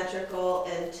asymmetrical,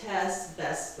 and Tess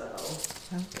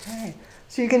Bespo. Okay.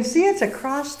 So you can see it's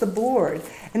across the board.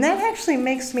 And that actually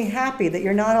makes me happy that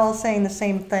you're not all saying the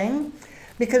same thing.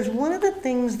 Because one of the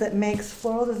things that makes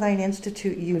Floral Design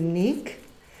Institute unique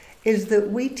is that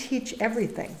we teach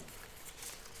everything.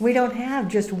 We don't have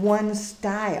just one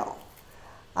style.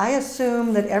 I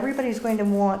assume that everybody's going to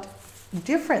want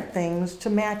different things to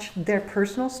match their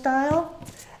personal style.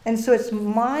 And so it's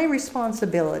my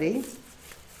responsibility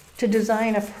to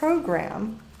design a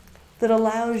program that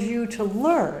allows you to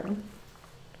learn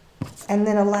and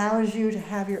then allows you to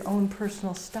have your own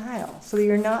personal style so that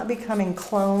you're not becoming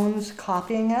clones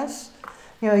copying us.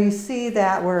 You know, you see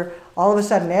that where all of a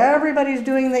sudden everybody's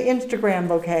doing the Instagram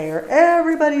bouquet, or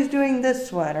everybody's doing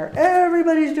this one, or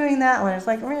everybody's doing that one. It's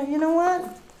like, well, you know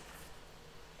what?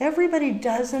 Everybody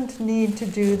doesn't need to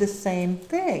do the same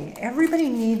thing. Everybody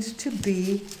needs to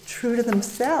be true to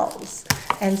themselves.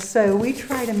 And so we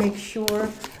try to make sure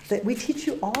that we teach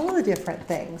you all of the different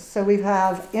things. So we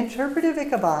have interpretive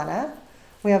ikebana,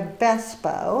 we have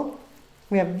bespo,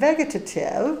 we have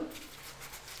vegetative.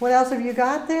 What else have you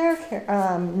got there,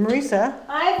 Marisa?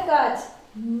 I've got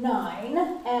 9,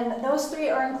 and those 3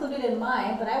 are included in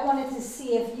mine, but I wanted to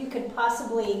see if you could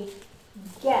possibly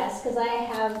guess, because I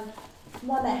have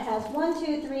one that has 1,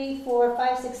 2, 3, 4,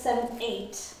 5, 6, 7,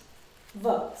 8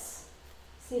 votes.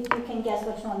 See if you can guess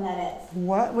which one that is.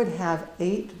 What would have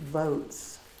 8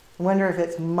 votes? I wonder if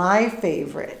it's my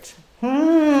favorite.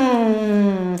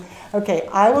 Okay,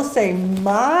 I will say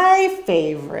my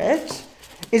favorite.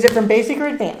 Is it from basic or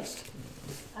advanced?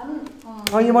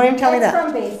 Oh, you won't even tell me that? It's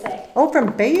from basic. Oh,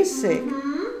 from basic.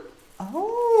 Mm-hmm.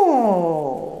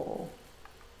 Oh.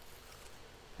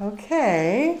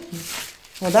 Okay.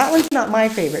 Well, that one's not my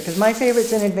favorite because my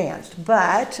favorite's in advanced.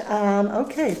 But,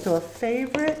 okay, so a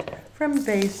favorite from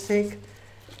basic.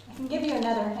 I can give you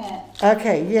another hint.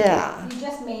 Okay, yeah. You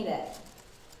just made it.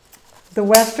 The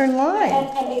Western line.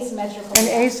 And asymmetrical. And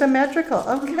asymmetrical,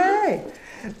 okay.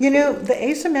 You know, the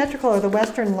asymmetrical or the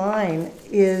Western line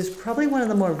is probably one of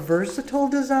the more versatile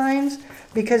designs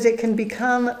because it can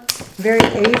become very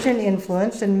Asian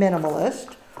influenced and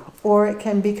minimalist, or it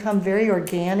can become very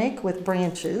organic with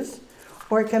branches,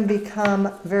 or it can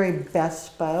become very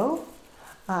bespo,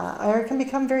 or it can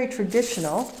become very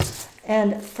traditional.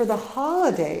 And for the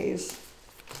holidays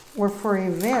or for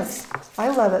events, I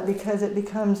love it because it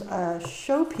becomes a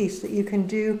showpiece that you can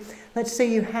do. Let's say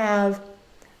you have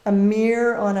a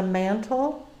mirror on a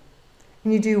mantle,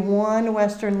 and you do one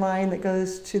Western line that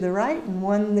goes to the right and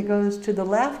one that goes to the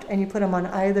left, and you put them on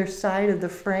either side of the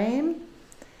frame,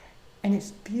 and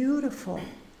it's beautiful.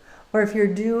 Or if you're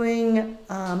doing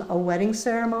a wedding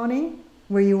ceremony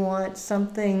where you want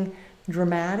something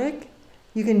dramatic,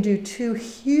 you can do 2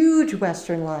 huge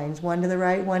Western lines, one to the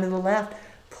right, one to the left,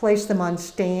 place them on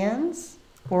stands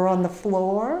or on the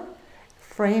floor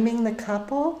framing the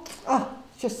couple. Oh,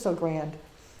 just so grand.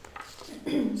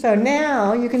 So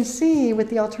now you can see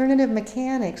with the alternative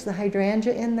mechanics, the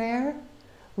hydrangea in there,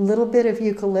 a little bit of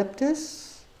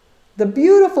eucalyptus, the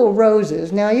beautiful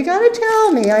roses. Now you got to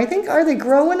tell me, I think, are they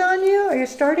growing on you? Are you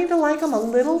starting to like them a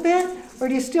little bit, or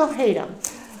do you still hate them?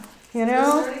 You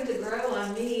know? They're starting to grow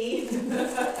on me.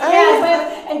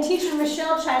 Yeah, and teacher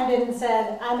Michelle chimed in and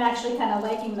said, I'm actually kind of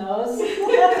liking those.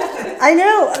 I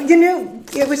know. You know,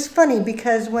 it was funny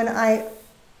because when I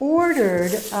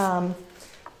ordered,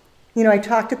 you know, I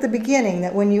talked at the beginning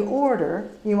that when you order,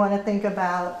 you want to think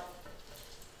about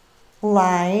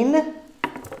line,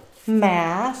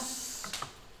 mass,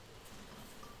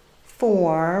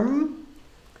 form,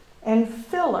 and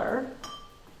filler.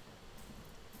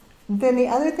 Then the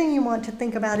other thing you want to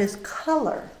think about is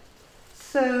color.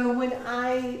 So when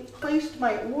I placed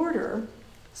my order,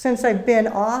 since I've been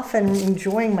off and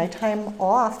enjoying my time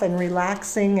off and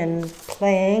relaxing and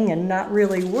playing and not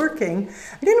really working,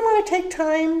 I didn't want to take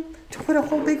time to put a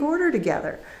whole big order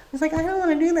together. I was like, I don't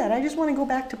want to do that. I just want to go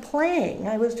back to playing.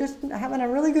 I was just having a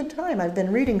really good time. I've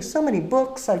been reading so many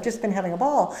books. I've just been having a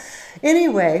ball.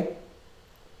 Anyway,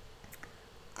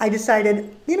 I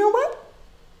decided, you know what?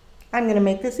 I'm going to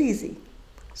make this easy.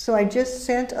 So I just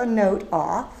sent a note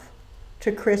off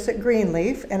to Chris at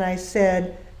Greenleaf, and I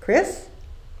said, Chris,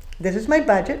 this is my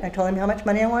budget. I told him how much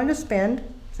money I wanted to spend.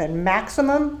 I said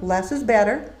maximum, less is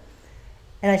better.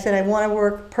 And I said I want to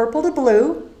work purple to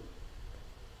blue.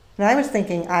 And I was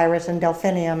thinking iris and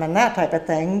delphinium and that type of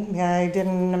thing. I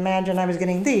didn't imagine I was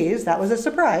getting these. That was a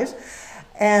surprise.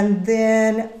 And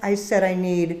then I said I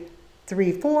need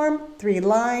 3 form, 3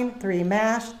 line, 3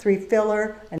 mass, 3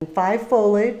 filler, and 5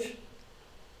 foliage,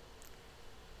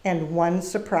 and 1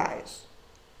 surprise.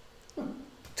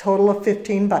 Total of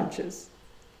 15 bunches.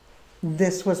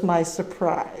 This was my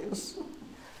surprise.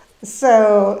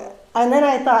 So, and then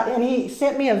I thought, and he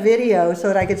sent me a video so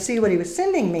that I could see what he was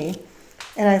sending me.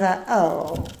 And I thought,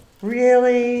 oh,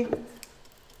 really?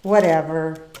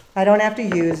 Whatever. I don't have to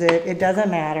use it. It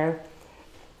doesn't matter.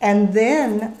 And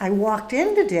then I walked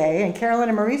in today, and Carolyn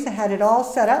and Marisa had it all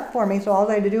set up for me, so all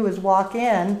I had to do was walk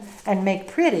in and make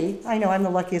pretty. I know I'm the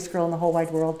luckiest girl in the whole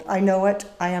wide world. I know it.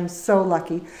 I am so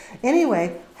lucky.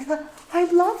 Anyway, I thought, I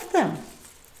love them.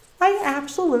 I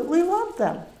absolutely love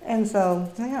them. And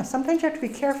so, yeah, sometimes you have to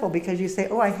be careful because you say,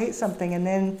 oh, I hate something, and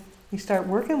then you start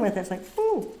working with it. It's like,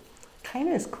 ooh, kind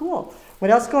of is cool. What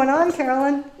else going on,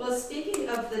 Carolyn? Well, speaking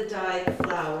of the dyed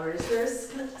flowers,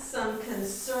 there's some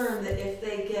concern that if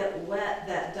they get wet,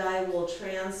 that dye will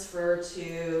transfer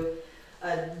to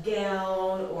a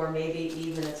gown or maybe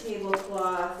even a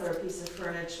tablecloth or a piece of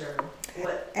furniture.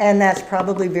 And that's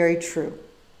probably very true.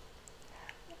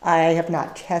 I have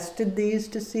not tested these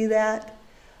to see that,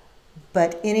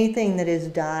 but anything that is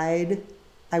dyed,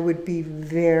 I would be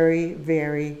very,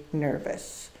 very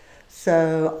nervous.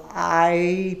 So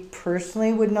I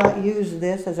personally would not use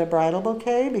this as a bridal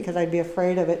bouquet because I'd be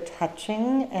afraid of it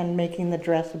touching and making the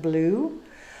dress blue.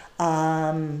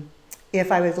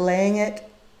 If I was laying it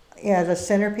as a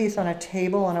centerpiece on a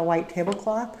table on a white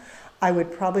tablecloth, I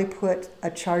would probably put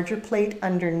a charger plate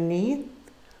underneath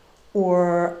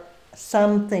or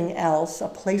something else, a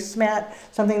placemat,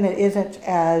 something that isn't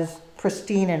as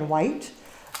pristine and white,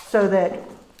 so that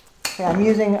I'm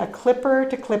using a clipper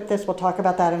to clip this. We'll talk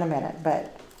about that in a minute.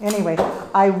 But anyway,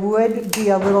 I would be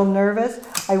a little nervous.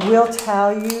 I will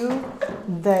tell you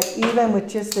that even with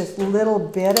just this little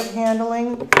bit of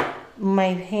handling, my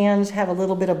hands have a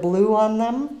little bit of blue on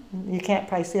them. You can't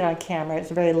probably see it on camera.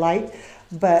 It's very light.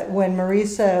 But when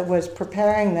Marisa was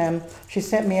preparing them, she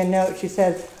sent me a note. She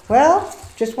said, well,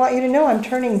 just want you to know I'm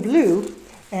turning blue.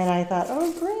 And I thought,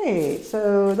 oh, great.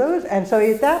 So those, and so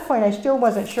at that point, I still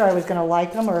wasn't sure I was going to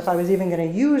like them or if I was even going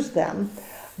to use them.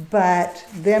 But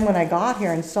then when I got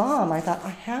here and saw them, I thought,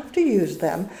 I have to use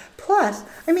them. Plus,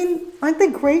 I mean, aren't they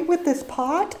great with this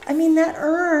pot? I mean, that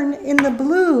urn in the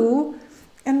blue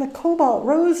and the cobalt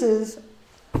roses,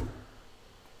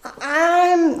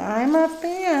 I'm a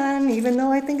fan, even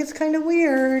though I think it's kind of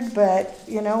weird. But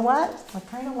you know what? I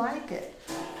kind of like it.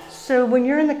 So when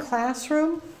you're in the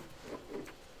classroom,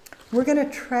 we're going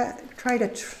to try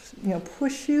to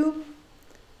push you,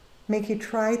 make you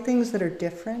try things that are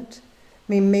different.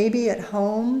 I mean, maybe at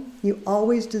home you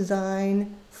always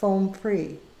design foam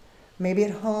free. Maybe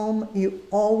at home you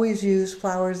always use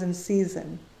flowers in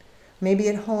season. Maybe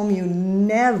at home you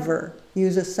never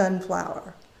use a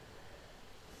sunflower.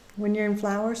 When you're in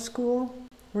flower school,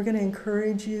 we're going to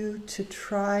encourage you to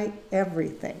try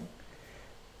everything.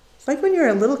 It's like when you're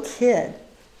a little kid.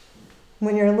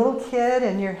 When you're a little kid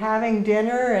and you're having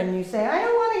dinner and you say, I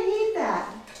don't want to eat that.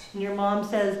 And your mom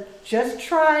says, just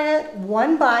try it,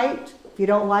 one bite. If you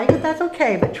don't like it, that's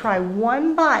okay, but try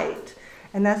one bite.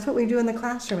 And that's what we do in the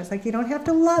classroom. It's like you don't have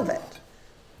to love it,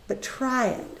 but try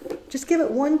it. Just give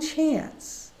it one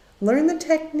chance. Learn the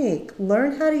technique.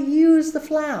 Learn how to use the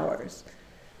flowers.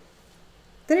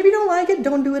 Then if you don't like it,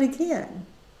 don't do it again.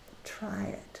 Try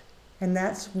it. And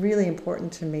that's really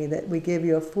important to me, that we give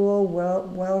you a full,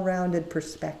 well-rounded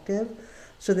perspective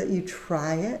so that you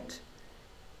try it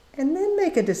and then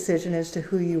make a decision as to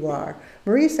who you are.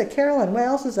 Marisa, Carolyn, what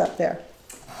else is up there?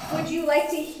 Would you like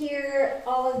to hear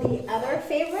all of the other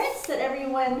favorites that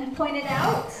everyone pointed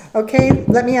out? Okay,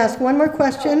 let me ask one more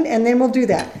question and then we'll do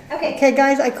that. Okay. Okay,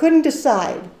 guys, I couldn't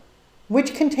decide.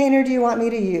 Which container do you want me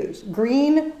to use?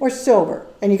 Green or silver?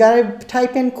 And you gotta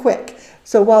type in quick.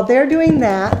 So while they're doing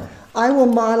that, I will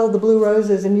model the blue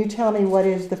roses and you tell me what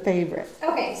is the favorite.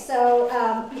 Okay, so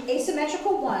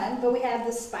asymmetrical one, but we have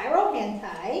the spiral hand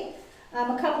tie.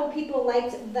 A couple people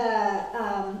liked the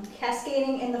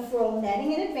cascading and the floral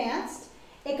netting in advanced.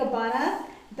 Ikebana,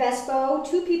 Bespo,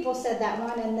 2 people said that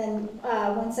one, and then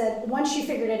one said once she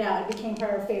figured it out, it became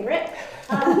her favorite.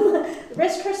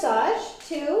 Wrist corsage,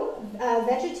 2,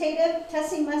 vegetative,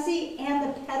 Tussie Mussy, and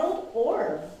the petaled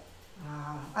orb.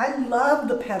 I love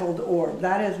the petaled orb.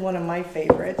 That is one of my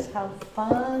favorites. How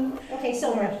fun. Okay,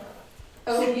 silver.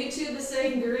 Oh, YouTube is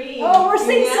saying green. Oh, we're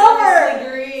saying silver.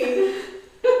 Green.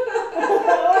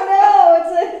 Oh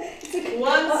no, it's a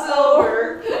One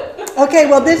silver. Okay,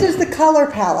 well this is the color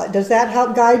palette. Does that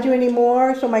help guide you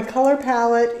anymore? So my color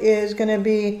palette is going to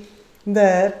be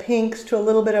the pinks to a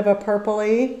little bit of a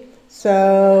purpley.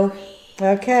 So,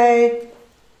 okay,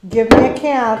 give me a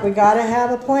count. We got to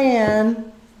have a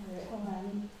plan. Hold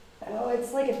on. Oh,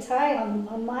 it's like a tie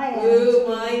on my end. Ooh,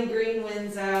 mine green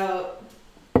wins out.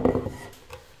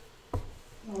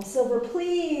 Oh, silver,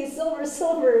 please,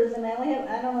 silvers, and I only have,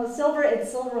 I don't know, silver,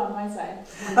 it's silver on my side.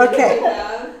 Okay.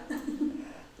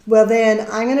 Well then,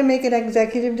 I'm going to make an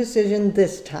executive decision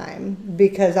this time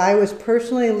because I was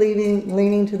personally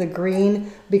leaning to the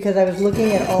green because I was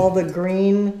looking at all the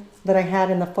green that I had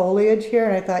in the foliage here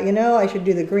and I thought, you know, I should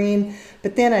do the green,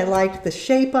 but then I liked the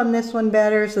shape on this one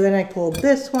better, so then I pulled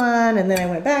this one and then I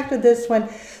went back to this one.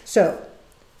 So,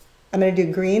 I'm going to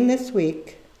do green this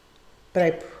week, but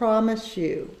I promise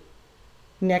you,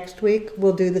 next week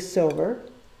we'll do the silver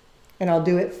and I'll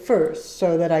do it first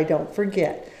so that I don't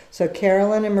forget. So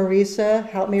Carolyn and Marisa,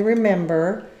 help me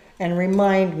remember and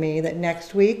remind me that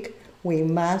next week we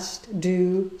must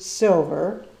do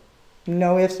silver.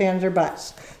 No ifs, ands, or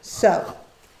buts. So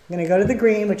I'm going to go to the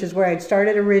green, which is where I'd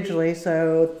started originally.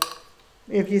 So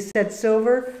if you said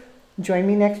silver, join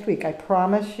me next week. I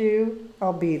promise you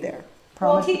I'll be there.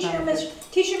 Well,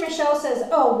 Teacher Michelle says,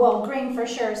 oh, well, green for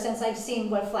sure, since I've seen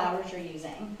what flowers you're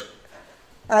using.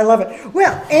 I love it.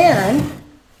 Well, and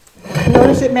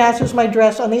notice it matches my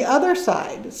dress on the other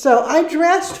side. So I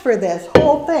dressed for this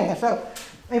whole thing. So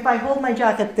if I hold my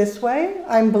jacket this way,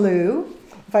 I'm blue.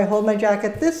 If I hold my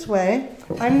jacket this way,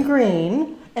 I'm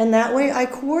green. And that way I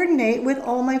coordinate with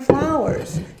all my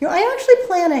flowers. You know, I actually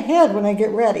plan ahead when I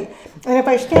get ready. And if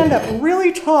I stand up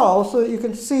really tall so that you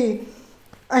can see,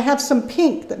 I have some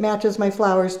pink that matches my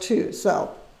flowers too.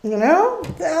 So, you know,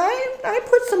 I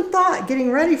put some thought getting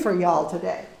ready for y'all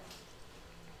today.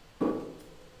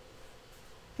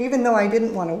 Even though I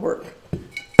didn't want to work.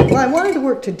 Well, I wanted to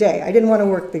work today. I didn't want to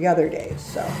work the other days.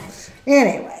 So,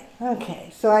 anyway,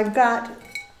 okay. So I've got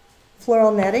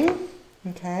floral netting.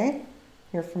 Okay,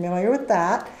 you're familiar with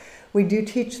that. We do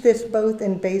teach this both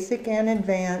in basic and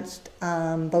advanced,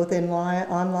 both in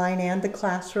online and the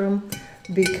classroom,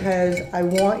 because I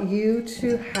want you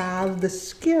to have the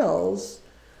skills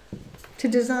to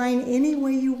design any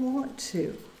way you want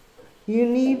to. You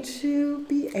need to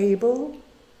be able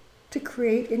to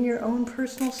create in your own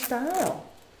personal style.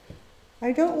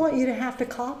 I don't want you to have to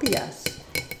copy us.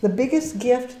 The biggest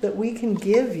gift that we can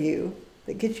give you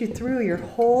that gets you through your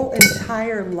whole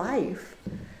entire life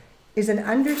is an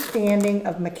understanding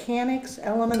of mechanics,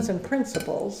 elements, and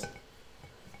principles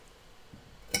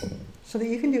so that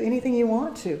you can do anything you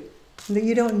want to, and that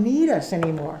you don't need us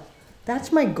anymore.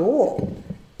 That's my goal,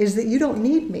 is that you don't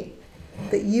need me,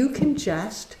 that you can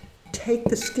just take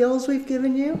the skills we've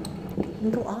given you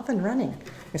and go off and running.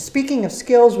 And speaking of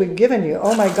skills we've given you,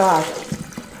 oh my gosh,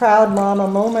 proud mama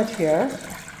moment here.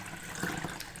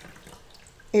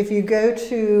 If you go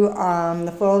to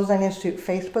the Floral Design Institute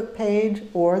Facebook page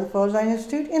or the Floral Design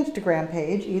Institute Instagram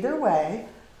page, either way,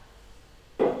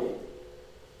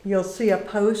 you'll see a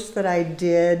post that I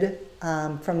did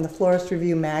from the Florist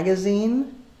Review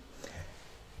magazine.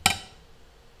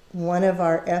 One of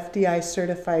our FDI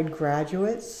certified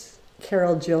graduates,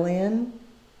 Carol Jillian,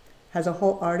 has a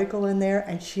whole article in there,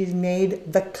 and she's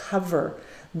made the cover,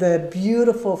 the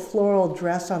beautiful floral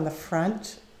dress on the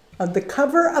front of the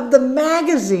cover of the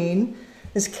magazine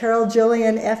is Carol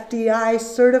Jillian, FDI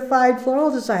certified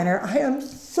floral designer. I am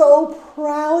so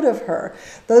proud of her.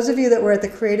 Those of you that were at the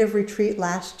creative retreat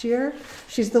last year,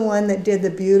 she's the one that did the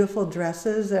beautiful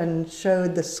dresses and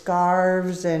showed the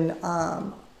scarves and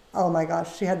oh my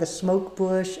gosh, she had the smoke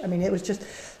bush. I mean, it was just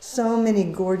so many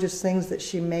gorgeous things that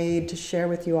she made to share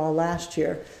with you all last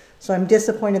year. So I'm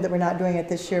disappointed that we're not doing it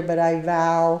this year, but I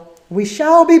vow we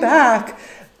shall be back.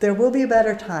 There will be a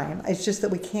better time. It's just that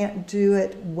we can't do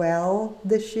it well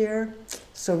this year.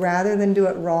 So rather than do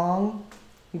it wrong,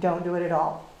 you don't do it at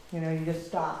all. You know, you just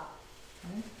stop.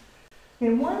 Right?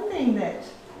 And one thing that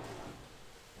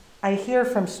I hear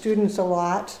from students a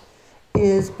lot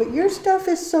is, but your stuff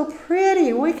is so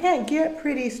pretty. We can't get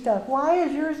pretty stuff. Why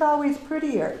is yours always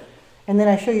prettier? And then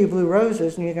I show you blue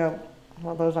roses and you go,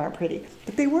 well, those aren't pretty.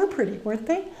 But they were pretty, weren't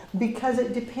they? Because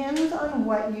it depends on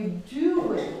what you do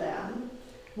with them,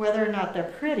 whether or not they're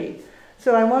pretty.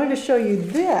 So I wanted to show you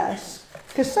this,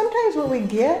 because sometimes what we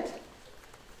get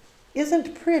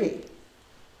isn't pretty.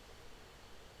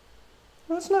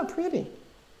 Well, it's not pretty.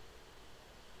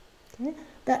 Okay?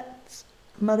 That's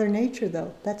Mother Nature,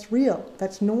 though. That's real.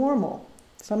 That's normal.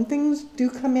 Some things do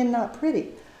come in not pretty.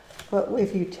 But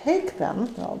if you take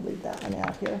them, I'll leave that one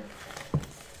out here,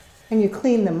 and you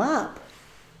clean them up,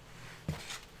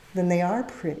 then they are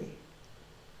pretty.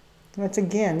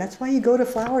 That's why you go to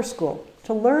flower school,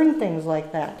 to learn things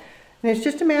like that. And it's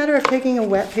just a matter of taking a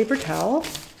wet paper towel,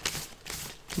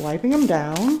 wiping them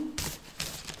down,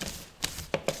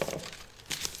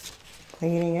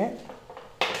 cleaning it,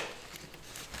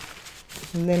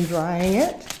 and then drying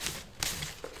it,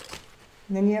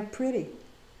 and then you have pretty.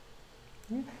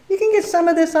 You can get some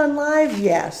of this on live,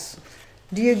 yes.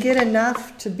 Do you get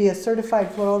enough to be a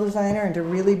certified floral designer and to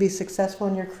really be successful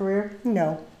in your career?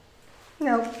 No.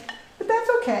 No. But that's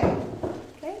okay.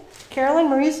 Okay. Carolyn,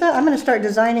 Marisa, I'm going to start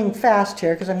designing fast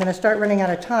here because I'm going to start running out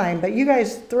of time, but you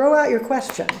guys throw out your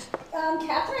questions.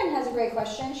 Catherine has a great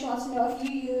question. She wants to know if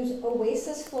you use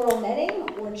Oasis floral netting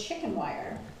or chicken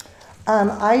wire.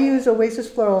 I use Oasis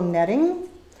floral netting.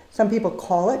 Some people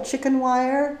call it chicken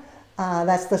wire.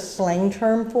 That's the slang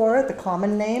term for it, the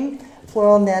common name.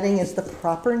 Floral netting is the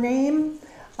proper name.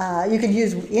 You could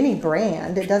use any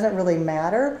brand. It doesn't really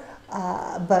matter.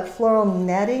 But floral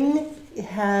netting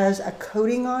has a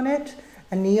coating on it,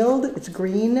 annealed, it's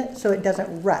green, so it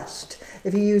doesn't rust.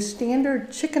 If you use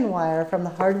standard chicken wire from the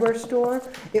hardware store,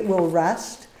 it will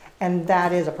rust, and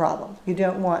that is a problem. You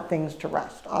don't want things to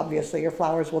rust. Obviously, your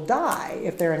flowers will die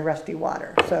if they're in rusty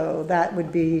water, so that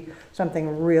would be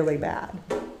something really bad.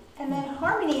 And then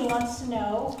Harmony wants to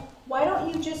know, why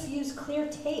don't you just use clear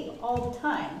tape all the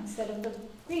time instead of the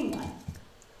green one?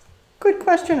 Good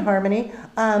question, Harmony.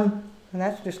 And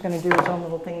that's just going to do its own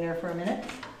little thing there for a minute.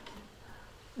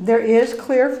 There is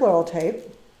clear floral tape.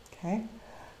 Okay.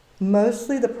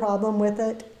 Mostly the problem with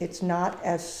it, it's not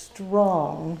as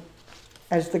strong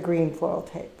as the green floral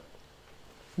tape.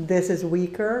 This is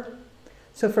weaker.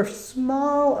 So for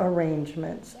small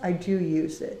arrangements, I do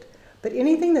use it. But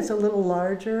anything that's a little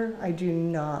larger, I do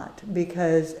not,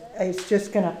 because it's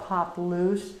just going to pop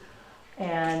loose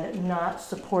and not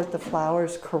support the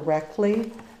flowers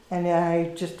correctly. And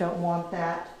I just don't want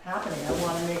that happening. I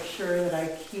want to make sure that I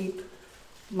keep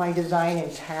my design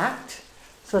intact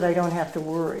so that I don't have to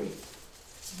worry.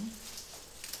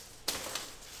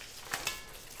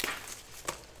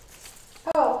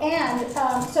 Oh, and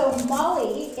so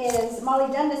Molly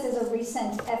Dundas is a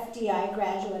recent FDI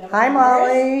graduate of Hi, ours.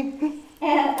 Molly.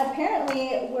 And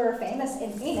apparently we're famous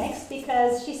in Phoenix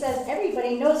because she says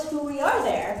everybody knows who we are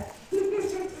there.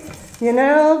 You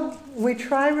know, we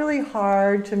try really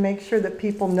hard to make sure that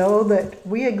people know that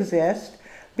we exist,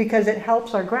 because it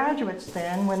helps our graduates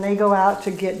then when they go out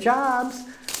to get jobs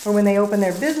or when they open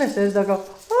their businesses, they'll go,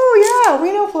 oh yeah,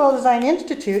 we know Floral Design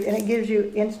Institute, and it gives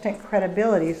you instant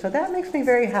credibility. So that makes me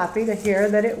very happy to hear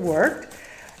that it worked.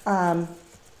 And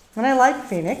I like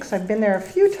Phoenix. I've been there a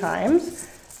few times.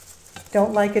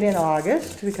 Don't like it in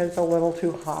August because it's a little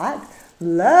too hot.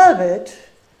 Love it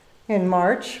in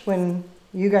March when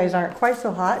you guys aren't quite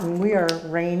so hot and we are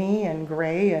rainy and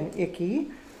gray and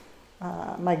icky.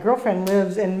 My girlfriend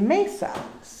lives in Mesa,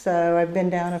 so I've been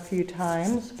down a few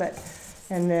times,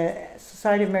 and the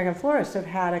Society of American Florists have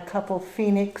had a couple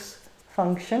Phoenix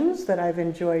functions that I've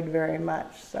enjoyed very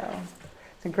much. So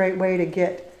it's a great way to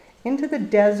get into the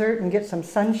desert and get some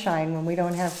sunshine when we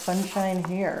don't have sunshine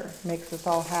here. Makes us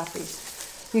all happy.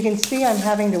 You can see I'm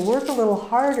having to work a little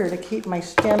harder to keep my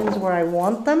stems where I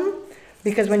want them,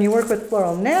 because when you work with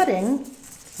floral netting,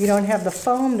 you don't have the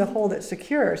foam to hold it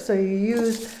secure. So you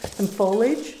use some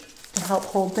foliage to help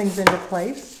hold things into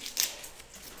place.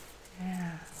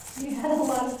 Yeah. You had a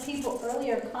lot of people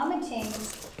earlier commenting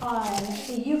on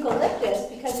the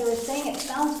eucalyptus because they were saying it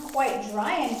sounds quite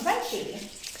dry and crunchy.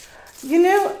 You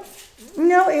know,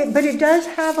 no, but it does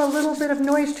have a little bit of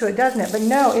noise to it, doesn't it? But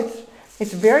no,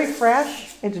 it's very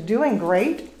fresh. It's doing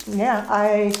great.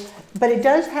 Yeah, but it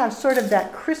does have sort of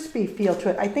that crispy feel to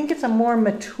it. I think it's a more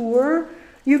mature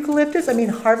eucalyptus. I mean,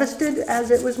 harvested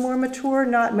as it was more mature,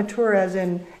 not mature as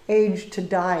in age to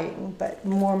dying, but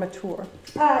more mature.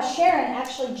 Sharon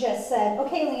actually just said,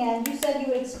 okay, Leanne, you said you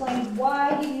would explain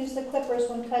why you use the clippers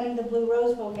when cutting the blue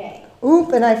rose bouquet.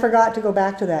 Oop, and I forgot to go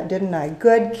back to that, didn't I?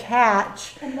 Good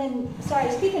catch. And then,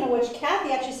 sorry, speaking of which,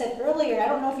 Kathy actually said earlier, I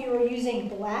don't know if you were using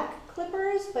black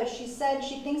clippers, but she said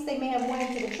she thinks they may have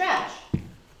went into the trash.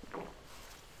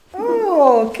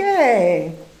 Oh,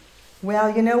 okay.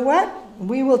 Well, you know what?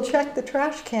 We will check the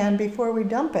trash can before we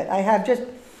dump it. I have just,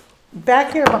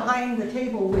 back here behind the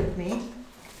table with me,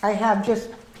 I have just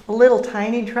a little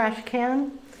tiny trash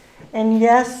can. And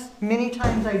yes, many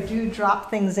times I do drop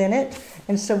things in it.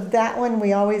 And so that one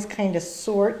we always kind of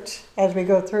sort as we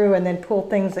go through and then pull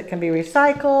things that can be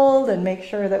recycled and make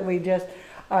sure that we just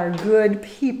are good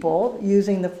people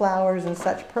using the flowers and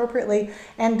such appropriately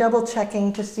and double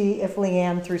checking to see if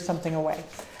Leanne threw something away.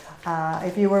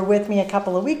 If you were with me a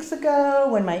couple of weeks ago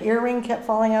when my earring kept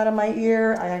falling out of my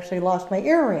ear, I actually lost my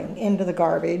earring into the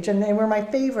garbage, and they were my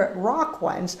favorite rock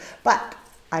ones. But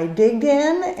I dug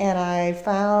in and I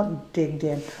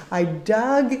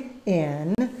dug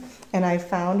in and I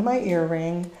found my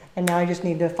earring, and now I just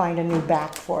need to find a new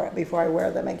back for it before I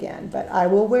wear them again. But I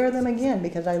will wear them again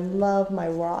because I love my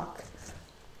rock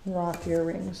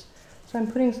earrings. So I'm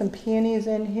putting some peonies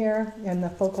in here and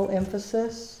the focal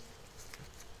emphasis.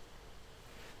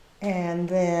 And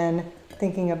then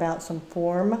thinking about some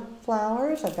form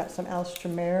flowers. I've got some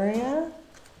alstroemeria,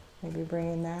 maybe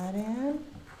bringing that in.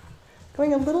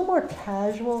 Going a little more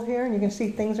casual here, and you can see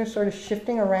things are sort of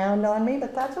shifting around on me,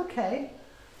 but that's okay.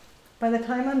 By the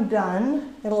time I'm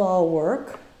done, it'll all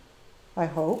work, I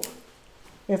hope.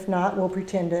 If not, we'll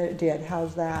pretend it did.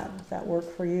 How's that? Does that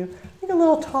work for you? I think a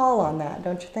little tall on that,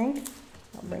 don't you think?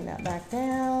 I'll bring that back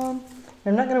down.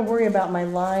 I'm not going to worry about my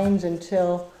lines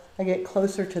until I get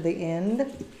closer to the end.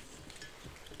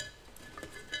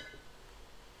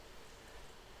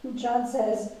 John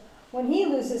says, when he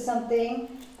loses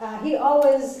something, he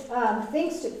always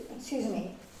thinks to,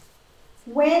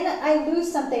 when I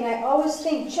lose something, I always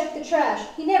think, check the trash.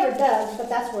 He never does, but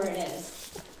that's where it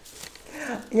is.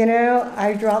 You know,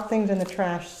 I drop things in the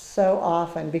trash so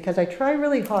often because I try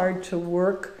really hard to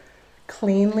work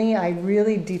cleanly. I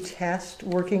really detest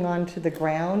working onto the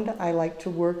ground. I like to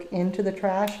work into the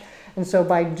trash. And so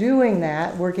by doing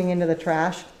that, working into the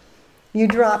trash, you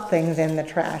drop things in the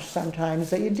trash sometimes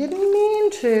that you didn't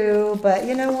mean to, but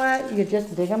you know what? You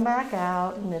just dig them back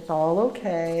out and it's all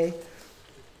okay.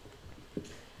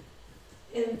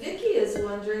 And Vicki is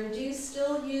wondering, do you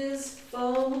still use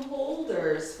foam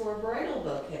holders for bridal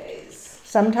bouquets?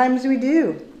 Sometimes we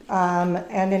do.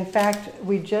 And in fact,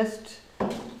 we just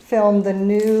filmed the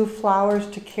new Flowers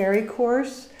to Carry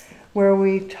course where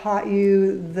we taught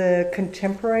you the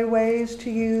contemporary ways to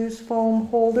use foam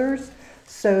holders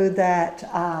so that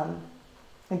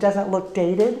it doesn't look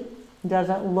dated,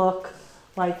 doesn't look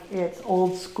like it's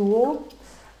old school.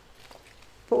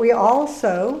 But we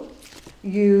also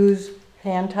use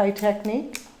hand tie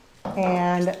technique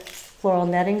and floral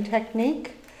netting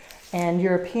technique and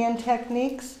European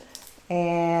techniques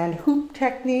and hoop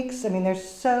techniques. I mean, there's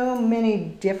so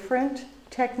many different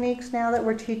techniques now that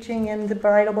we're teaching in the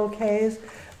bridal bouquets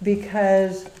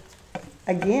because,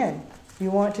 again,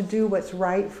 you want to do what's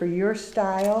right for your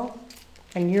style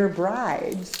and your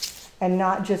brides and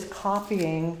not just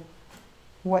copying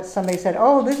what somebody said,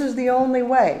 oh, this is the only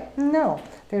way. No,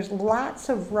 there's lots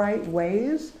of right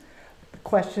ways. The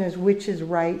question is, which is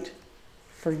right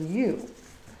for you?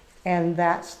 And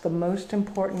that's the most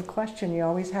important question you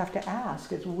always have to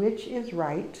ask is, which is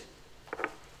right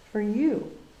for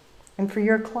you and for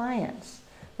your clients?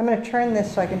 I'm going to turn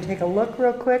this so I can take a look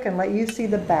real quick and let you see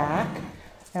the back.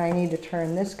 And I need to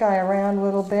turn this guy around a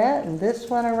little bit and this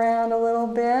one around a little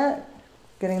bit,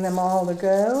 getting them all to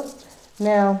go.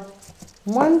 Now,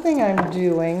 one thing I'm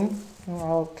doing, and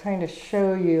I'll kind of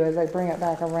show you as I bring it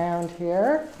back around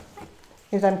here,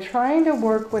 is I'm trying to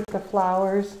work with the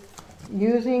flowers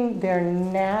using their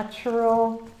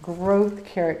natural growth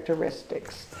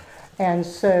characteristics. And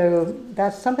so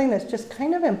that's something that's just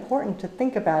kind of important to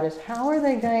think about is how are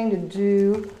they going to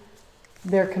do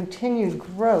their continued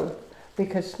growth?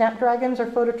 Because snapdragons are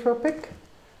phototropic,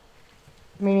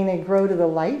 meaning they grow to the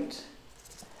light.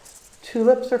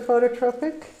 Tulips are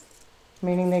phototropic,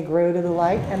 meaning they grow to the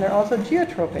light, and they're also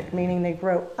geotropic, meaning they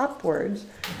grow upwards.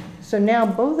 So now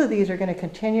both of these are going to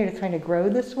continue to kind of grow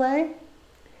this way.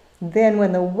 Then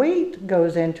when the weight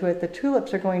goes into it, the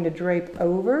tulips are going to drape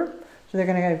over. So they're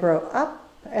going to grow up,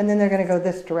 and then they're going to go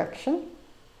this direction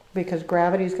because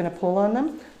gravity is going to pull on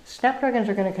them. Snapdragons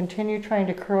are going to continue trying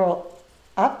to curl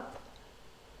up.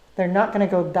 They're not going to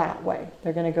go that way.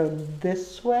 They're going to go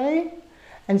this way.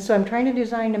 And so I'm trying to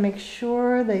design to make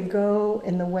sure they go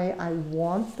in the way I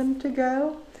want them to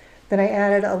go. Then I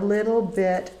added a little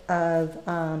bit of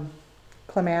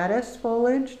clematis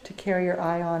foliage to carry your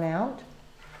eye on out.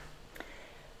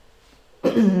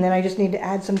 And then I just need to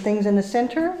add some things in the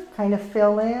center, kind of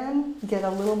fill in, get a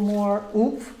little more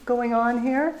oomph going on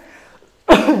here.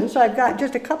 So I've got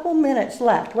just a couple minutes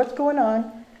left. What's going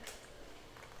on?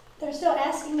 They're still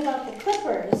asking about the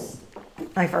clippers.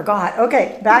 I forgot.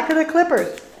 Okay, back to the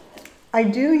clippers. I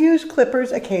do use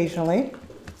clippers occasionally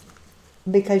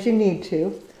because you need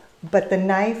to, but the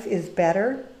knife is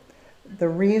better. The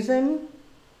reason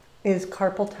is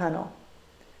carpal tunnel.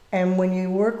 And when you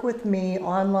work with me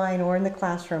online or in the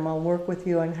classroom, I'll work with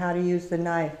you on how to use the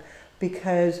knife,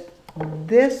 because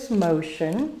this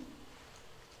motion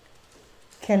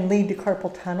can lead to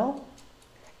carpal tunnel.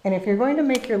 And if you're going to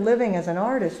make your living as an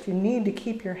artist, you need to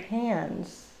keep your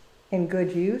hands in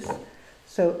good use.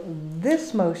 So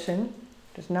this motion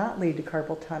does not lead to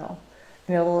carpal tunnel.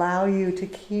 And it'll allow you to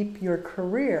keep your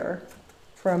career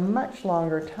for a much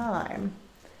longer time.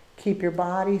 Keep your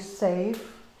body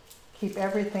safe, keep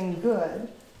everything good,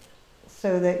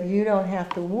 so that you don't have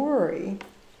to worry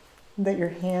that your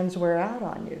hands wear out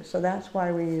on you. So that's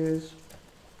why we use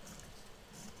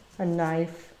a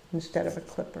knife instead of a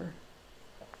clipper.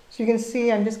 So you can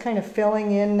see I'm just kind of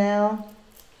filling in now,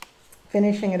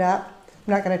 finishing it up.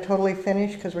 I'm not going to totally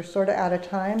finish because we're sort of out of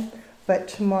time, but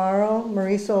tomorrow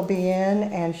Marisa will be in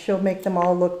and she'll make them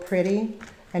all look pretty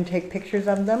and take pictures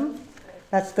of them.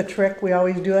 That's the trick. We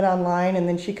always do it online, and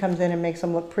then she comes in and makes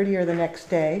them look prettier the next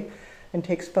day and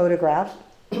takes photographs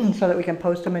so that we can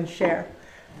post them and share.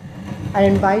 I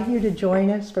invite you to join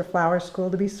us for Flower School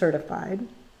to be certified.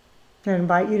 I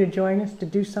invite you to join us to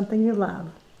do something you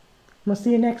love. We'll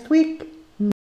see you next week.